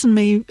imprison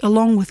me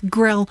along with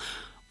Grell,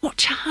 what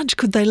charge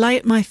could they lay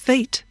at my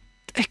feet?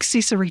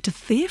 Accessory to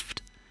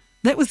theft?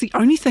 That was the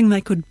only thing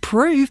they could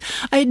prove.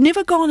 I had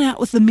never gone out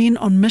with the men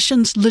on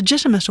missions,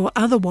 legitimate or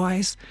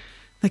otherwise.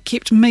 They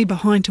kept me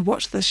behind to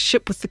watch the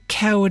ship with the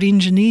coward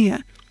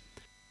engineer.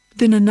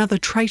 Then another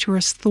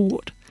traitorous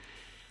thought.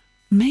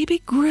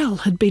 Maybe Grell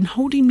had been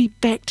holding me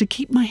back to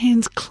keep my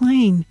hands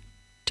clean,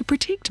 to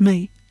protect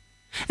me.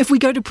 If we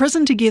go to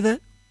prison together,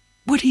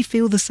 would he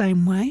feel the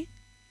same way?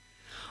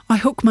 I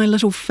hook my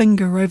little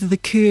finger over the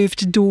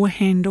curved door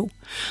handle.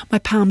 My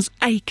palms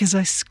ache as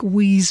I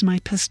squeeze my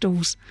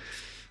pistols.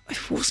 I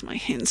force my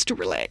hands to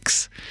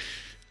relax.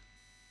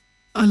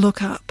 I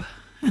look up,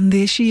 and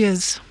there she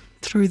is,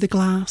 through the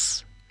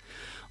glass.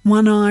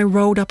 One eye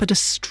rolled up at a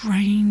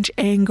strange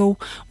angle,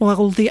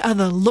 while the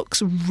other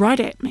looks right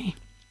at me.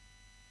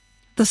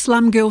 The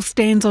slum girl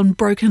stands on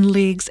broken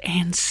legs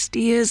and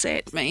stares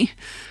at me.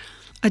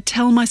 I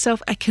tell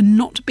myself I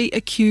cannot be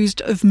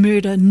accused of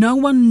murder. No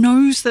one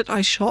knows that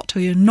I shot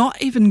her,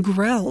 not even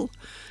Grell.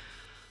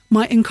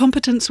 My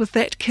incompetence with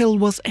that kill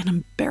was an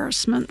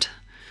embarrassment.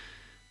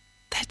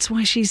 That's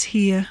why she's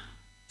here.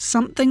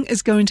 Something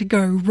is going to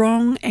go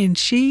wrong, and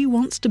she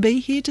wants to be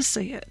here to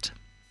see it.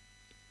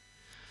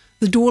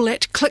 The door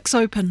latch clicks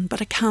open,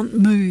 but I can't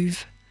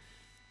move.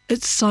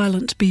 It's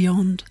silent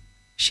beyond.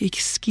 She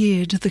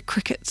scared the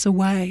crickets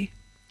away.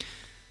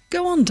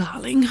 "Go on,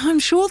 darling. I'm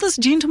sure this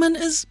gentleman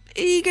is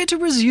eager to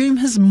resume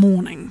his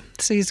morning,"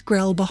 says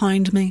Grell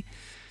behind me.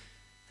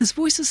 His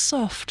voice is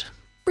soft,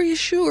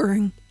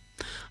 reassuring.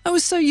 I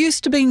was so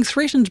used to being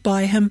threatened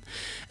by him,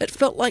 it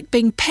felt like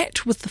being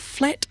packed with the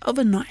flat of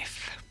a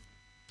knife.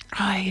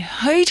 "I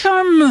hate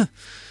him.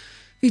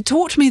 He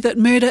taught me that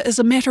murder is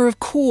a matter of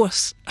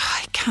course.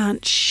 I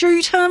can't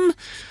shoot him.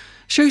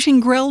 Shooting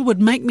Grell would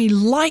make me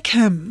like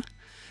him.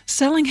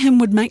 Selling him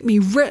would make me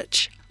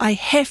rich. I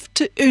have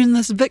to earn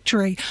this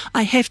victory.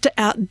 I have to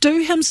outdo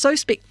him so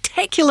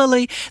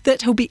spectacularly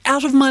that he'll be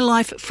out of my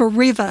life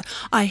forever.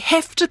 I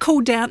have to call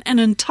down an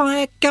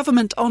entire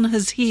government on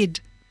his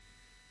head."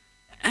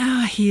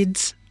 Our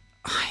heads.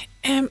 I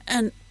am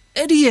an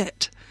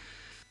idiot.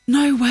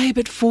 No way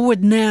but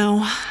forward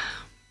now.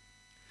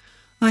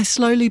 I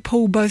slowly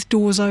pull both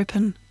doors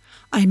open.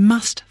 I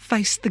must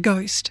face the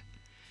ghost.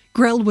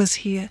 Grell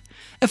was here.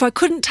 If I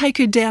couldn't take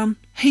her down,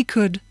 he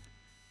could.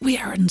 We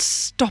are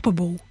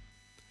unstoppable.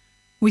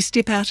 We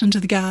step out into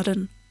the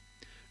garden.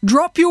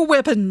 "Drop your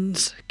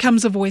weapons,"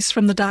 comes a voice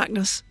from the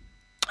darkness.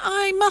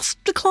 "I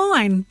must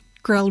decline,"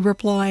 Grell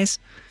replies.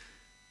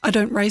 I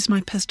don't raise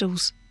my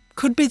pistols.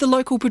 Could be the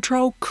local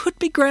patrol, could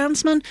be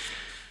groundsmen.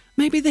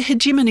 Maybe the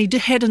hegemony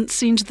hadn't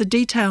sent the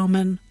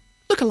detailman.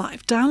 "Look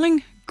alive,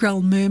 darling,"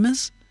 Grell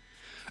murmurs.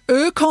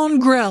 "Urcon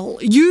Grell,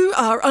 you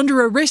are under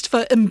arrest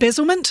for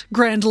embezzlement,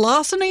 grand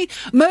larceny,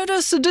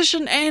 murder,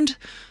 sedition, and..."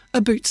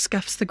 A boot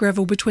scuffs the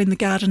gravel between the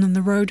garden and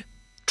the road.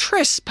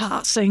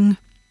 "Trespassing."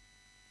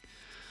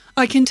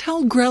 I can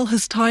tell Grell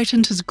has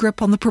tightened his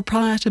grip on the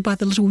proprietor by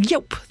the little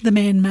yelp the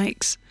man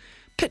makes.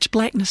 Pitch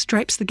blackness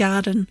drapes the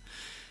garden.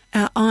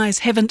 Our eyes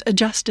haven't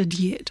adjusted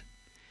yet.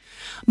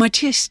 My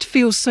chest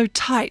feels so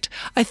tight,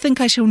 I think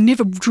I shall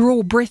never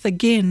draw breath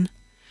again.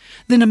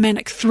 Then a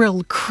manic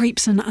thrill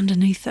creeps in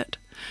underneath it.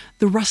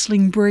 The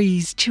rustling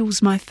breeze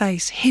chills my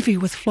face, heavy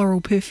with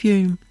floral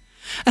perfume.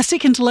 A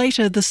second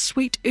later, the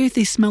sweet,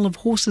 earthy smell of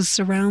horses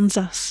surrounds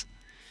us.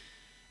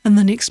 In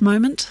the next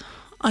moment,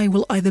 I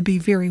will either be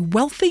very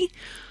wealthy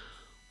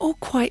or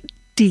quite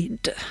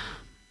dead.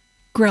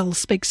 Grell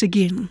speaks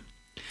again.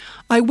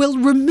 "I will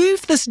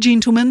remove this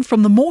gentleman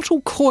from the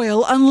mortal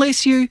coil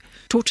unless you..."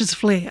 Torches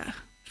flare.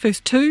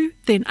 First 2,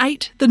 then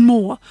 8, then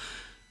more.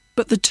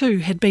 But the 2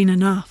 had been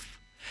enough.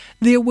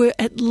 There were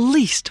at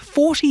least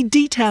 40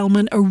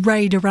 detailmen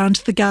arrayed around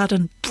the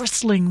garden,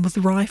 bristling with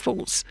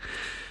rifles.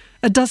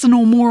 A dozen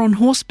or more on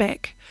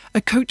horseback.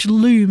 A coach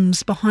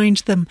looms behind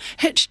them,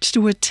 hitched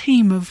to a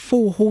team of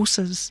 4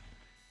 horses.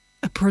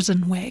 A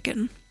prison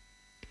wagon.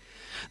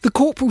 The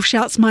corporal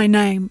shouts my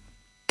name.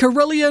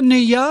 "Corellia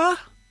Niyar?"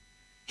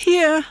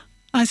 "Here,"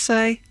 I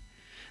say.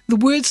 The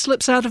word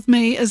slips out of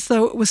me as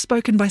though it was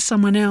spoken by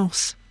someone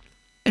else.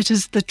 It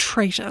is the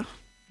traitor,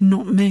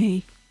 not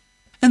me.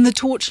 In the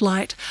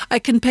torchlight, I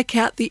can pick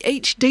out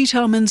each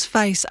detailman's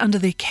face under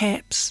their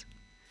caps.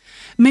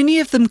 Many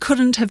of them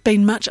couldn't have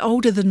been much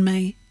older than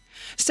me.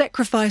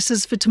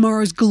 Sacrifices for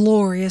tomorrow's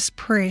glorious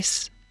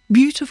press.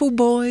 Beautiful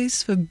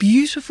boys for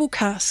beautiful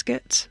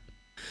caskets.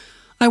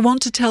 I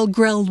want to tell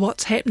Grell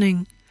what's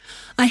happening.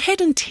 I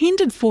had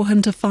intended for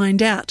him to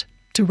find out,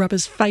 to rub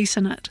his face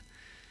in it.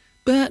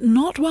 But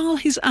not while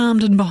he's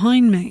armed and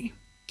behind me.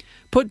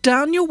 Put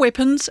down your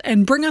weapons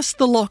and bring us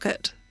the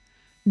locket.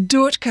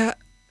 Do it,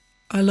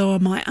 I lower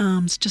my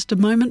arms just a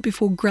moment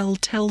before Grell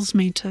tells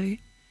me to.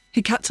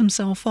 He cuts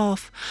himself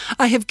off.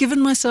 I have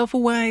given myself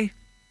away.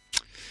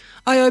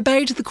 I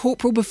obeyed the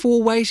corporal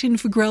before waiting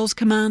for Grell's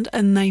command,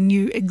 and they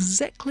knew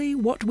exactly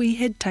what we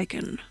had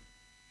taken.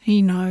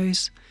 He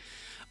knows.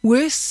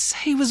 Worse,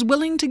 he was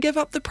willing to give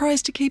up the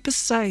prize to keep us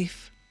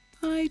safe.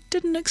 I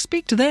didn't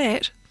expect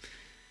that.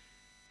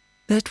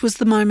 That was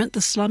the moment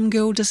the slum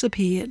girl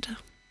disappeared.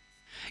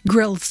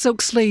 Grell's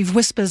silk sleeve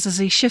whispers as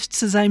he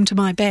shifts his aim to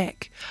my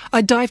back.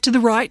 I dive to the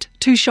right,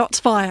 2 shots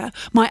fire.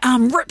 My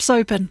arm rips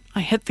open.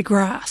 I hit the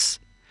grass.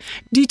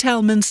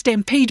 Detailmen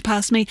stampede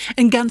past me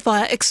and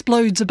gunfire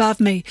explodes above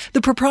me.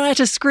 The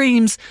proprietor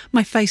screams.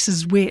 My face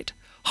is wet.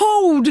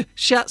 "Hold!"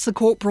 shouts the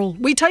corporal.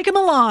 "We take him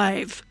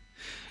alive!"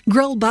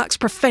 Grell barks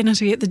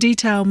profanity at the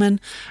detailman,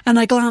 and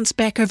I glance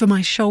back over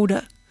my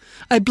shoulder.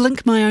 I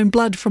blink my own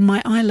blood from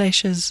my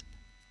eyelashes.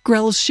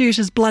 Grell's shirt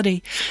is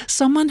bloody.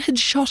 Someone had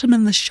shot him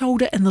in the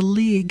shoulder and the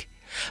leg.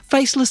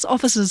 Faceless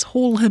officers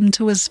haul him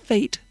to his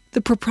feet.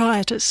 The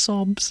proprietor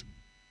sobs.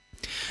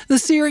 The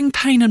searing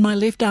pain in my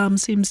left arm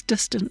seems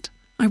distant.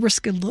 I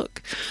risk a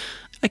look.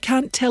 I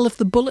can't tell if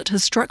the bullet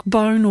has struck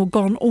bone or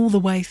gone all the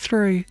way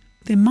through.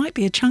 There might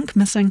be a chunk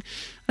missing.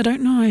 I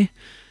don't know.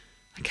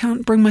 I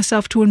can't bring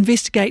myself to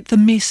investigate the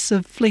mess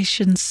of flesh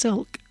and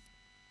silk.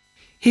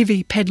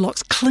 Heavy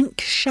padlocks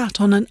clink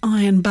shut on an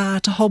iron bar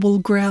to hobble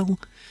Grell.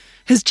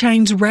 His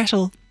chains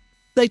rattle.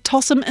 They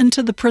toss him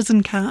into the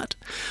prison cart.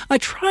 I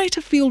try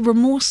to feel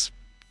remorse.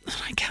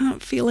 I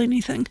can't feel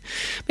anything.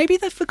 Maybe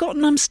they've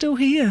forgotten I'm still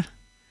here.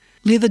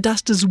 Leather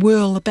dusters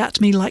whirl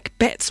about me like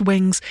bats'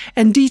 wings,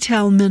 and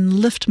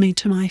detailmen lift me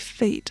to my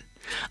feet.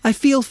 I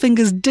feel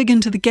fingers dig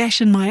into the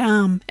gash in my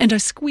arm, and I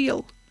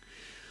squeal.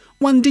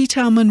 One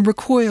detailman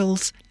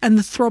recoils, and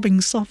the throbbing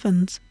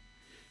softens.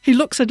 He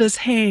looks at his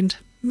hand,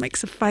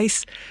 makes a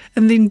face,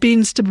 and then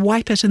bends to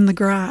wipe it in the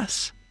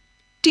grass.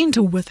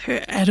 "Gentle with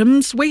her,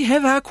 Adams. We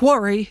have our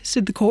quarry,"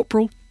 said the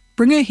corporal.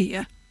 "Bring her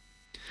here."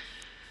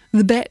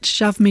 The bats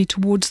shove me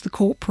towards the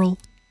corporal.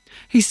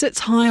 He sits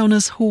high on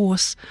his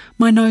horse,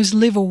 my nose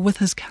level with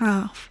his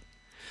calf.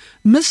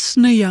 "Miss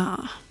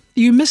Nayar,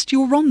 you missed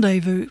your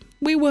rendezvous.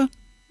 We were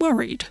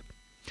worried."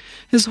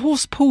 His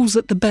horse pulls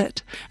at the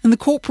bit, and the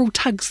corporal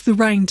tugs the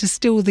rein to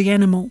still the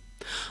animal.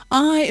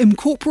 "I am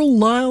Corporal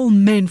Lyle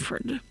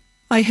Manfred.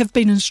 I have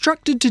been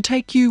instructed to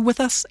take you with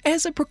us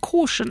as a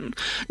precaution.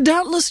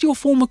 Doubtless your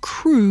former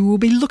crew will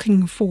be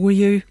looking for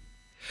you."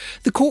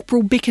 The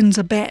corporal beckons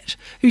a bat,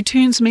 who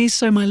turns me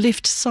so my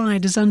left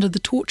side is under the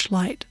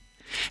torchlight.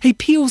 He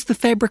peels the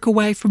fabric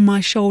away from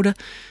my shoulder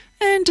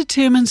and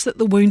determines that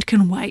the wound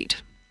can wait.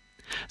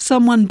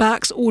 Someone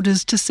barks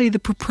orders to see the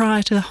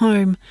proprietor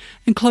home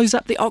and close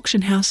up the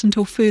auction house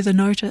until further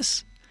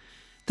notice.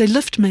 They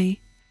lift me,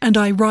 and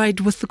I ride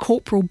with the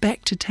corporal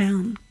back to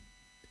town.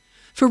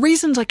 For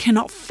reasons I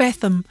cannot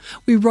fathom,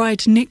 we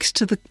ride next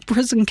to the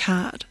prison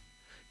cart.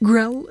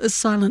 Grell is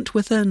silent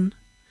within.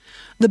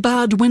 The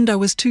barred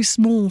window is too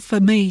small for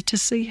me to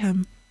see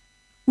him.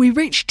 We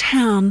reach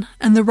town,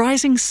 and the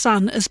rising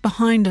sun is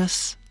behind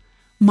us.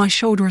 My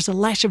shoulder is a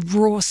lash of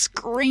raw,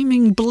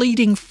 screaming,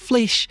 bleeding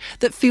flesh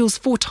that feels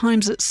 4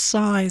 times its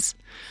size.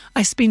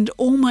 I spend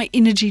all my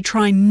energy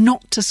trying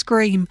not to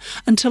scream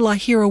until I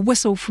hear a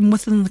whistle from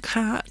within the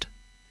cart.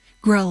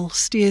 Grell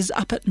stares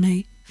up at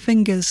me,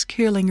 fingers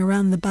curling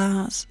around the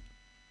bars.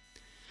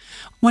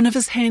 One of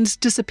his hands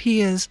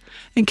disappears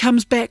and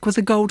comes back with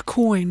a gold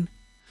coin.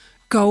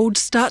 "Gold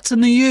starts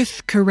in the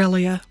earth,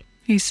 Corellia,"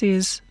 he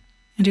says,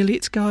 and he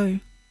lets go.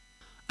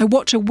 I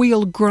watch a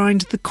wheel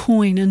grind the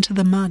coin into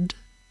the mud.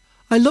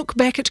 I look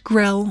back at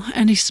Grell,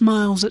 and he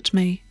smiles at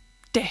me,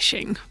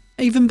 dashing,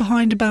 even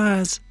behind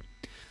bars.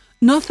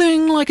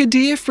 "Nothing like a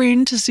dear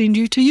friend to send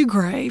you to your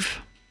grave."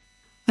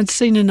 I'd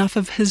seen enough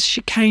of his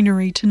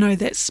chicanery to know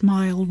that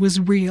smile was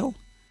real.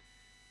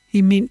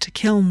 He meant to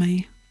kill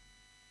me.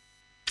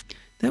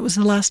 That was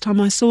the last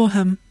time I saw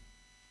him.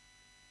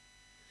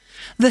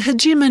 The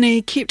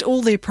hegemony kept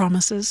all their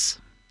promises.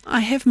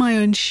 I have my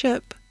own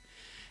ship,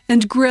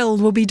 and Grell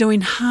will be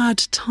doing hard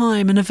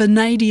time in a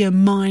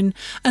vanadium mine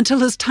until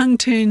his tongue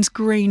turns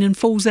green and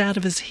falls out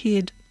of his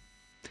head.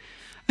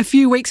 A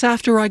few weeks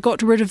after I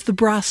got rid of the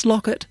brass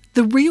locket,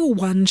 the real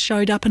one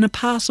showed up in a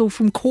parcel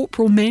from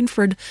Corporal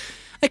Manfred,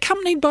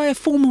 accompanied by a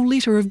formal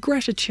letter of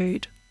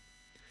gratitude.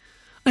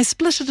 I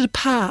split it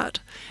apart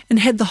and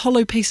had the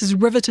hollow pieces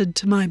riveted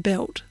to my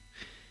belt.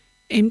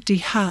 Empty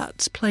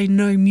hearts play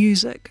no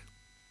music.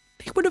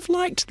 He would have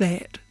liked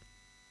that.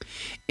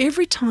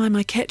 Every time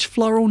I catch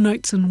floral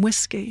notes in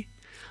whiskey,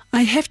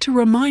 I have to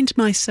remind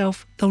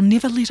myself they'll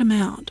never let him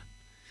out.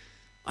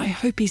 I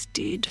hope he's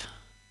dead.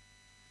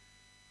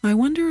 I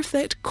wonder if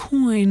that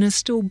coin is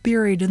still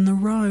buried in the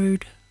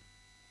road.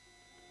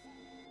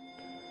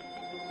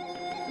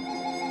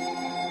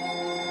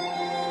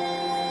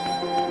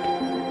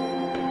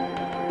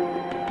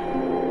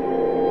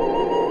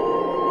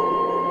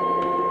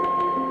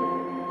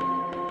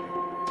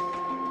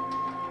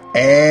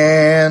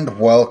 And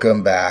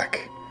welcome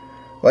back.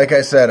 Like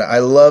I said, I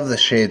love the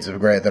shades of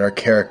gray that our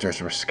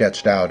characters were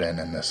sketched out in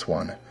this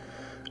one.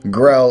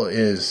 Grell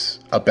is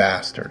a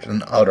bastard,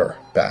 an utter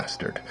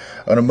bastard,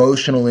 an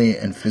emotionally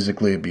and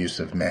physically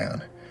abusive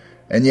man.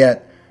 And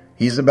yet,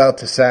 he's about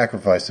to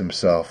sacrifice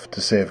himself to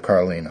save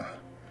Carlina.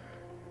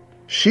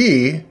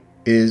 She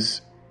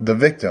is the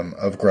victim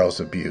of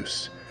Grell's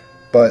abuse,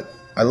 but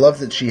I love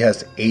that she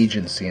has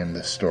agency in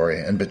this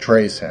story and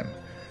betrays him.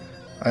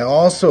 I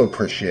also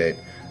appreciate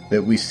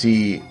that we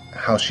see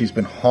how she's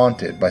been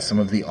haunted by some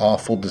of the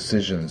awful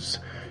decisions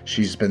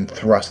she's been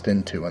thrust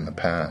into in the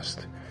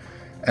past.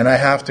 And I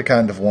have to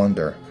kind of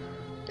wonder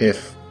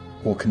if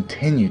we'll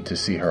continue to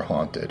see her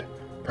haunted,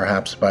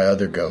 perhaps by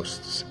other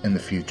ghosts in the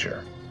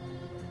future.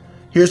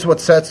 Here's what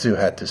Setsu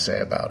had to say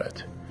about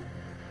it.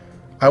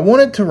 I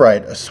wanted to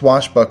write a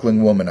swashbuckling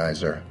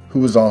womanizer who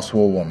was also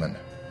a woman.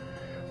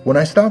 When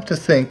I stopped to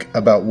think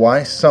about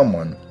why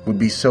someone would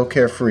be so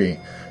carefree,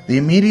 the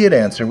immediate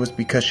answer was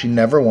because she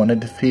never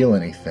wanted to feel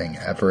anything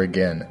ever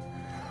again.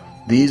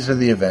 These are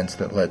the events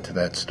that led to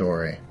that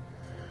story.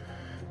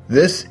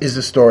 This is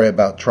a story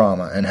about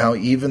trauma and how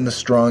even the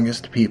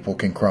strongest people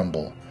can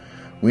crumble.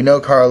 We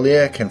know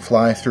Carlia can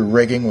fly through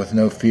rigging with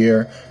no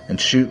fear and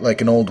shoot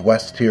like an Old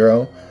West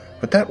hero,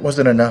 but that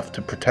wasn't enough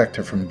to protect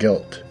her from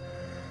guilt.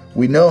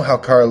 We know how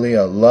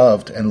Carlia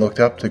loved and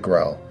looked up to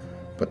Grell,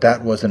 but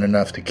that wasn't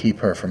enough to keep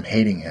her from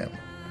hating him.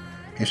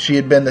 If she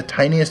had been the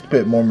tiniest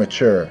bit more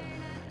mature,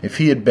 if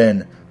he had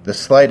been the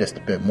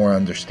slightest bit more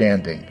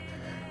understanding,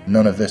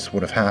 none of this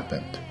would have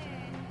happened.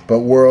 But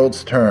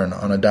worlds turn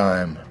on a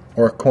dime,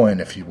 or a coin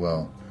if you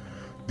will.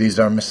 These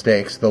are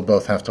mistakes they'll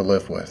both have to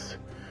live with.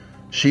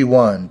 She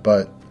won,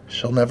 but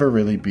she'll never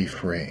really be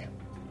free.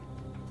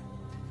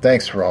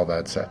 Thanks for all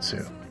that,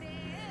 Setsu.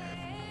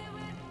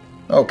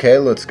 Okay,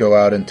 let's go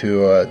out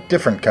into a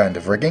different kind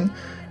of rigging.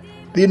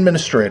 The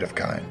administrative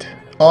kind.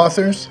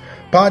 Authors,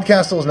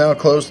 PodCastle is now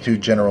closed to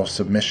general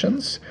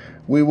submissions.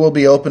 We will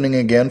be opening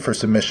again for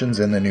submissions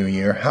in the new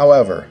year.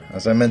 However,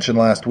 as I mentioned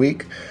last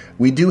week,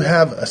 we do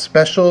have a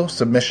special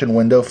submission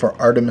window for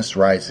Artemis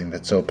Rising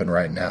that's open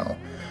right now.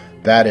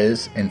 That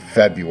is in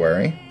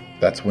February.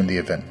 That's when the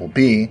event will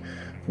be.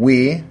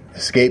 We,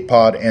 Escape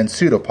Pod and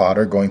Pseudopod,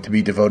 are going to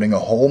be devoting a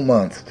whole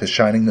month to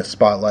shining the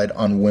spotlight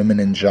on women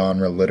in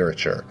genre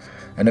literature.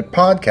 And at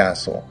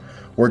PodCastle,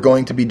 we're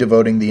going to be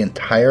devoting the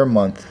entire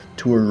month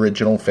to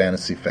original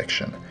fantasy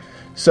fiction.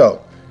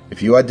 So,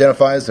 if you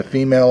identify as a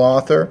female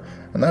author,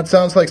 and that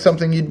sounds like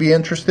something you'd be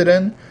interested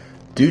in,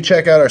 do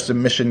check out our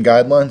submission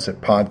guidelines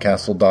at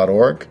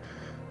PodCastle.org.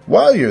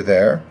 While you're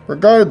there,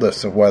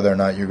 regardless of whether or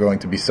not you're going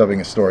to be subbing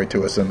a story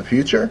to us in the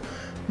future,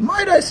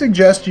 might I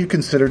suggest you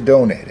consider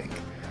donating.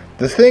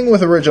 The thing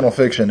with original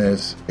fiction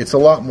is, it's a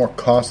lot more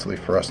costly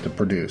for us to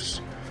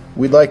produce.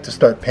 We'd like to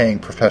start paying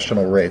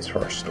professional rates for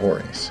our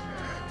stories.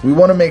 We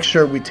want to make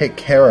sure we take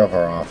care of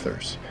our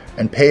authors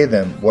and pay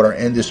them what our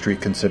industry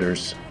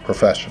considers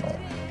professional,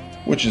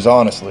 which is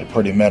honestly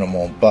pretty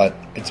minimal, but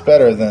it's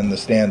better than the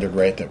standard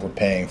rate that we're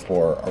paying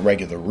for a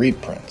regular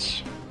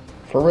reprints.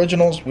 For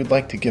originals, we'd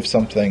like to give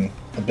something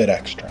a bit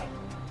extra.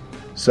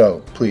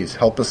 So, please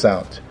help us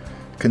out.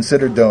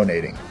 Consider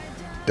donating.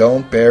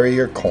 Don't bury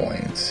your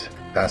coins.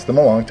 Pass them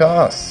along to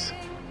us.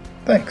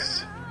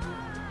 Thanks.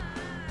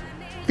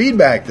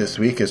 Feedback this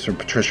week is from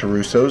Patricia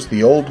Russo's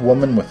The Old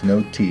Woman with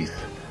No Teeth,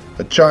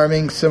 a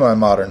charming,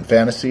 semi-modern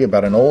fantasy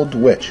about an old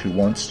witch who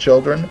wants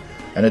children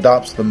and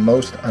adopts the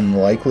most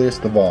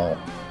unlikeliest of all.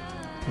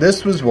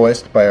 This was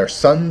voiced by our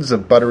Sons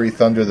of Buttery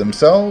Thunder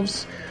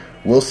themselves,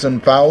 Wilson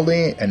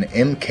Fowley and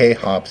M.K.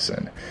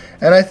 Hobson,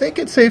 and I think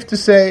it's safe to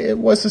say it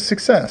was a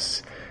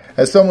success.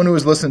 As someone who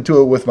has listened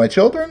to it with my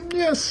children,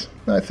 yes,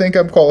 I think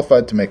I'm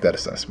qualified to make that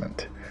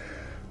assessment.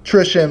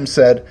 Trish M.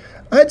 said,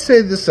 I'd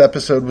say this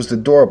episode was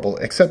adorable,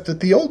 except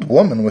that the old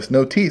woman with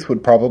no teeth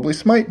would probably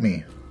smite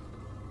me.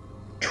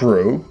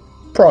 True,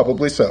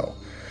 probably so.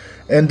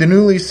 And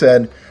Danuli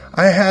said,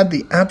 I had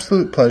the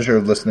absolute pleasure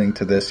of listening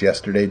to this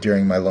yesterday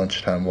during my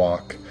lunchtime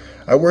walk.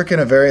 I work in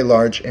a very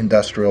large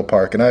industrial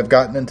park, and I've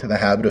gotten into the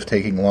habit of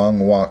taking long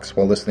walks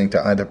while listening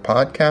to either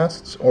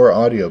podcasts or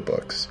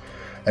audiobooks.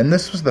 And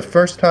this was the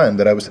first time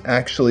that I was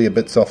actually a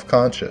bit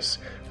self-conscious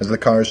as the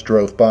cars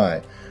drove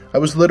by. I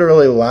was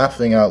literally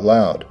laughing out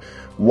loud,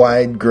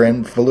 wide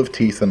grin, full of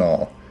teeth and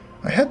all.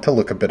 I had to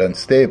look a bit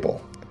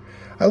unstable.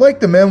 I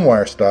like the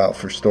memoir style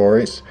for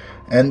stories,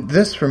 and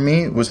this for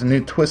me was a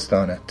new twist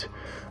on it.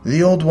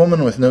 The old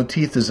woman with no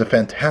teeth is a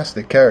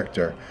fantastic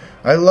character.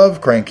 I love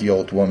cranky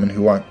old women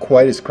who aren't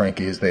quite as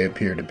cranky as they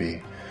appear to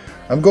be.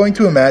 I'm going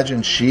to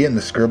imagine she and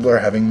the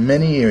scribbler having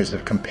many years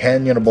of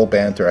companionable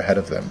banter ahead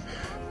of them,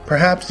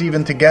 perhaps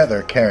even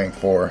together caring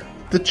for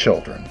the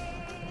children.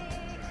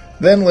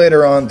 Then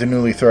later on,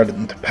 Danuli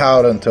threatened to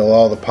pout until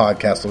all the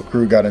PodCastle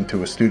crew got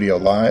into a studio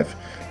live.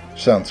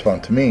 Sounds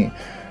fun to me.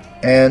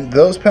 And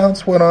those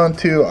pouts went on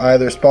to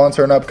either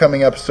sponsor an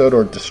upcoming episode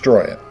or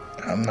destroy it.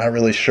 I'm not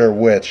really sure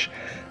which.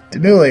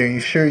 Danuli, are you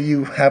sure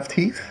you have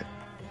teeth?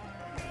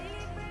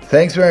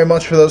 Thanks very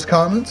much for those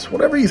comments.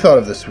 Whatever you thought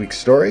of this week's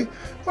story,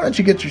 why don't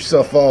you get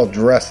yourself all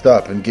dressed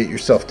up and get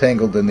yourself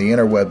tangled in the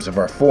interwebs of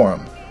our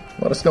forum?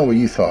 Let us know what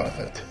you thought of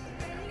it.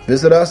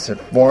 Visit us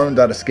at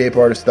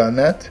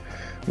forum.escapeartist.net.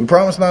 We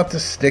promise not to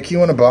stick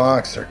you in a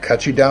box or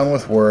cut you down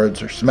with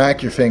words or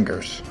smack your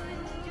fingers.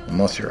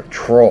 Unless you're a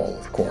troll,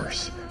 of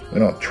course. We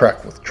don't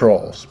trek with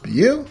trolls. But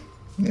you're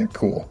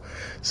cool.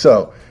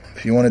 So,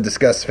 if you want to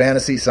discuss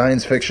fantasy,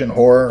 science fiction,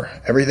 horror,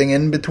 everything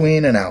in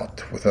between and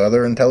out with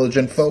other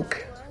intelligent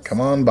folk, come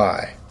on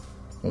by.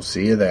 We'll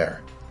see you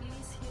there.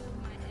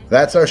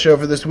 That's our show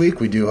for this week.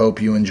 We do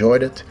hope you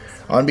enjoyed it.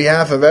 On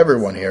behalf of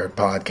everyone here at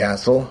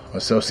PodCastle,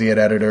 Associate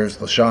Editors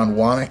LaShawn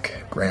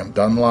Wannick, Graham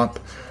Dunlop,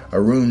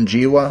 Arun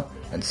Jiwa,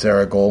 and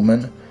Sarah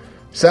Goldman,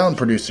 Sound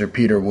Producer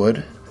Peter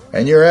Wood,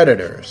 and your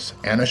editors,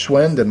 Anna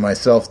Schwind and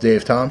myself,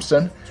 Dave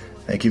Thompson,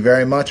 thank you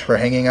very much for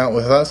hanging out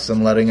with us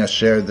and letting us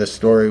share this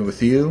story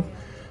with you.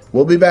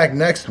 We'll be back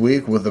next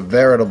week with a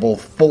veritable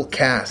full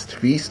cast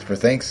feast for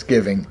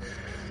Thanksgiving.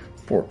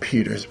 Poor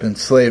Peter's been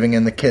slaving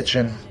in the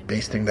kitchen,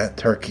 basting that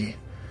turkey,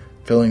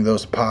 filling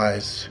those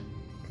pies.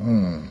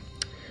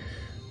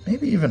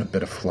 Maybe even a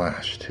bit of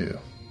Flash, too.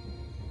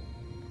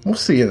 We'll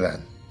see you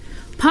then.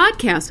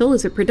 PodCastle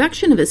is a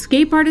production of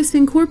Escape Artists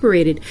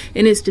Incorporated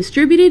and is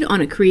distributed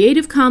on a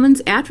Creative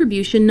Commons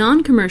Attribution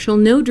Non-Commercial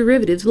No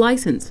Derivatives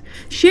license.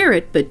 Share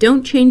it, but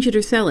don't change it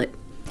or sell it.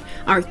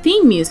 Our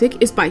theme music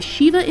is by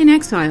Shiva in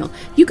Exile.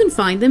 You can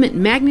find them at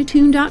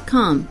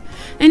magnatune.com.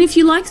 And if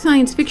you like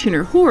science fiction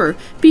or horror,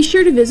 be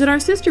sure to visit our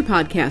sister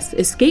podcasts,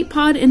 Escape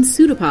Pod and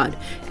Pseudopod.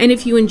 And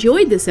if you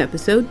enjoyed this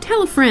episode,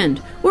 tell a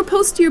friend, or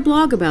post to your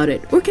blog about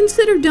it, or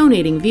consider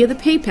donating via the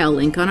PayPal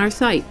link on our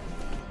site.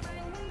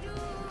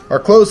 Our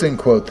closing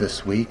quote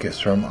this week is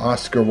from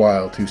Oscar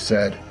Wilde, who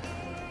said,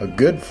 "A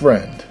good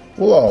friend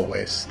will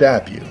always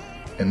stab you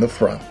in the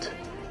front."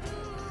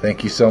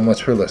 Thank you so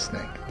much for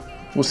listening.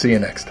 We'll see you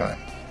next time.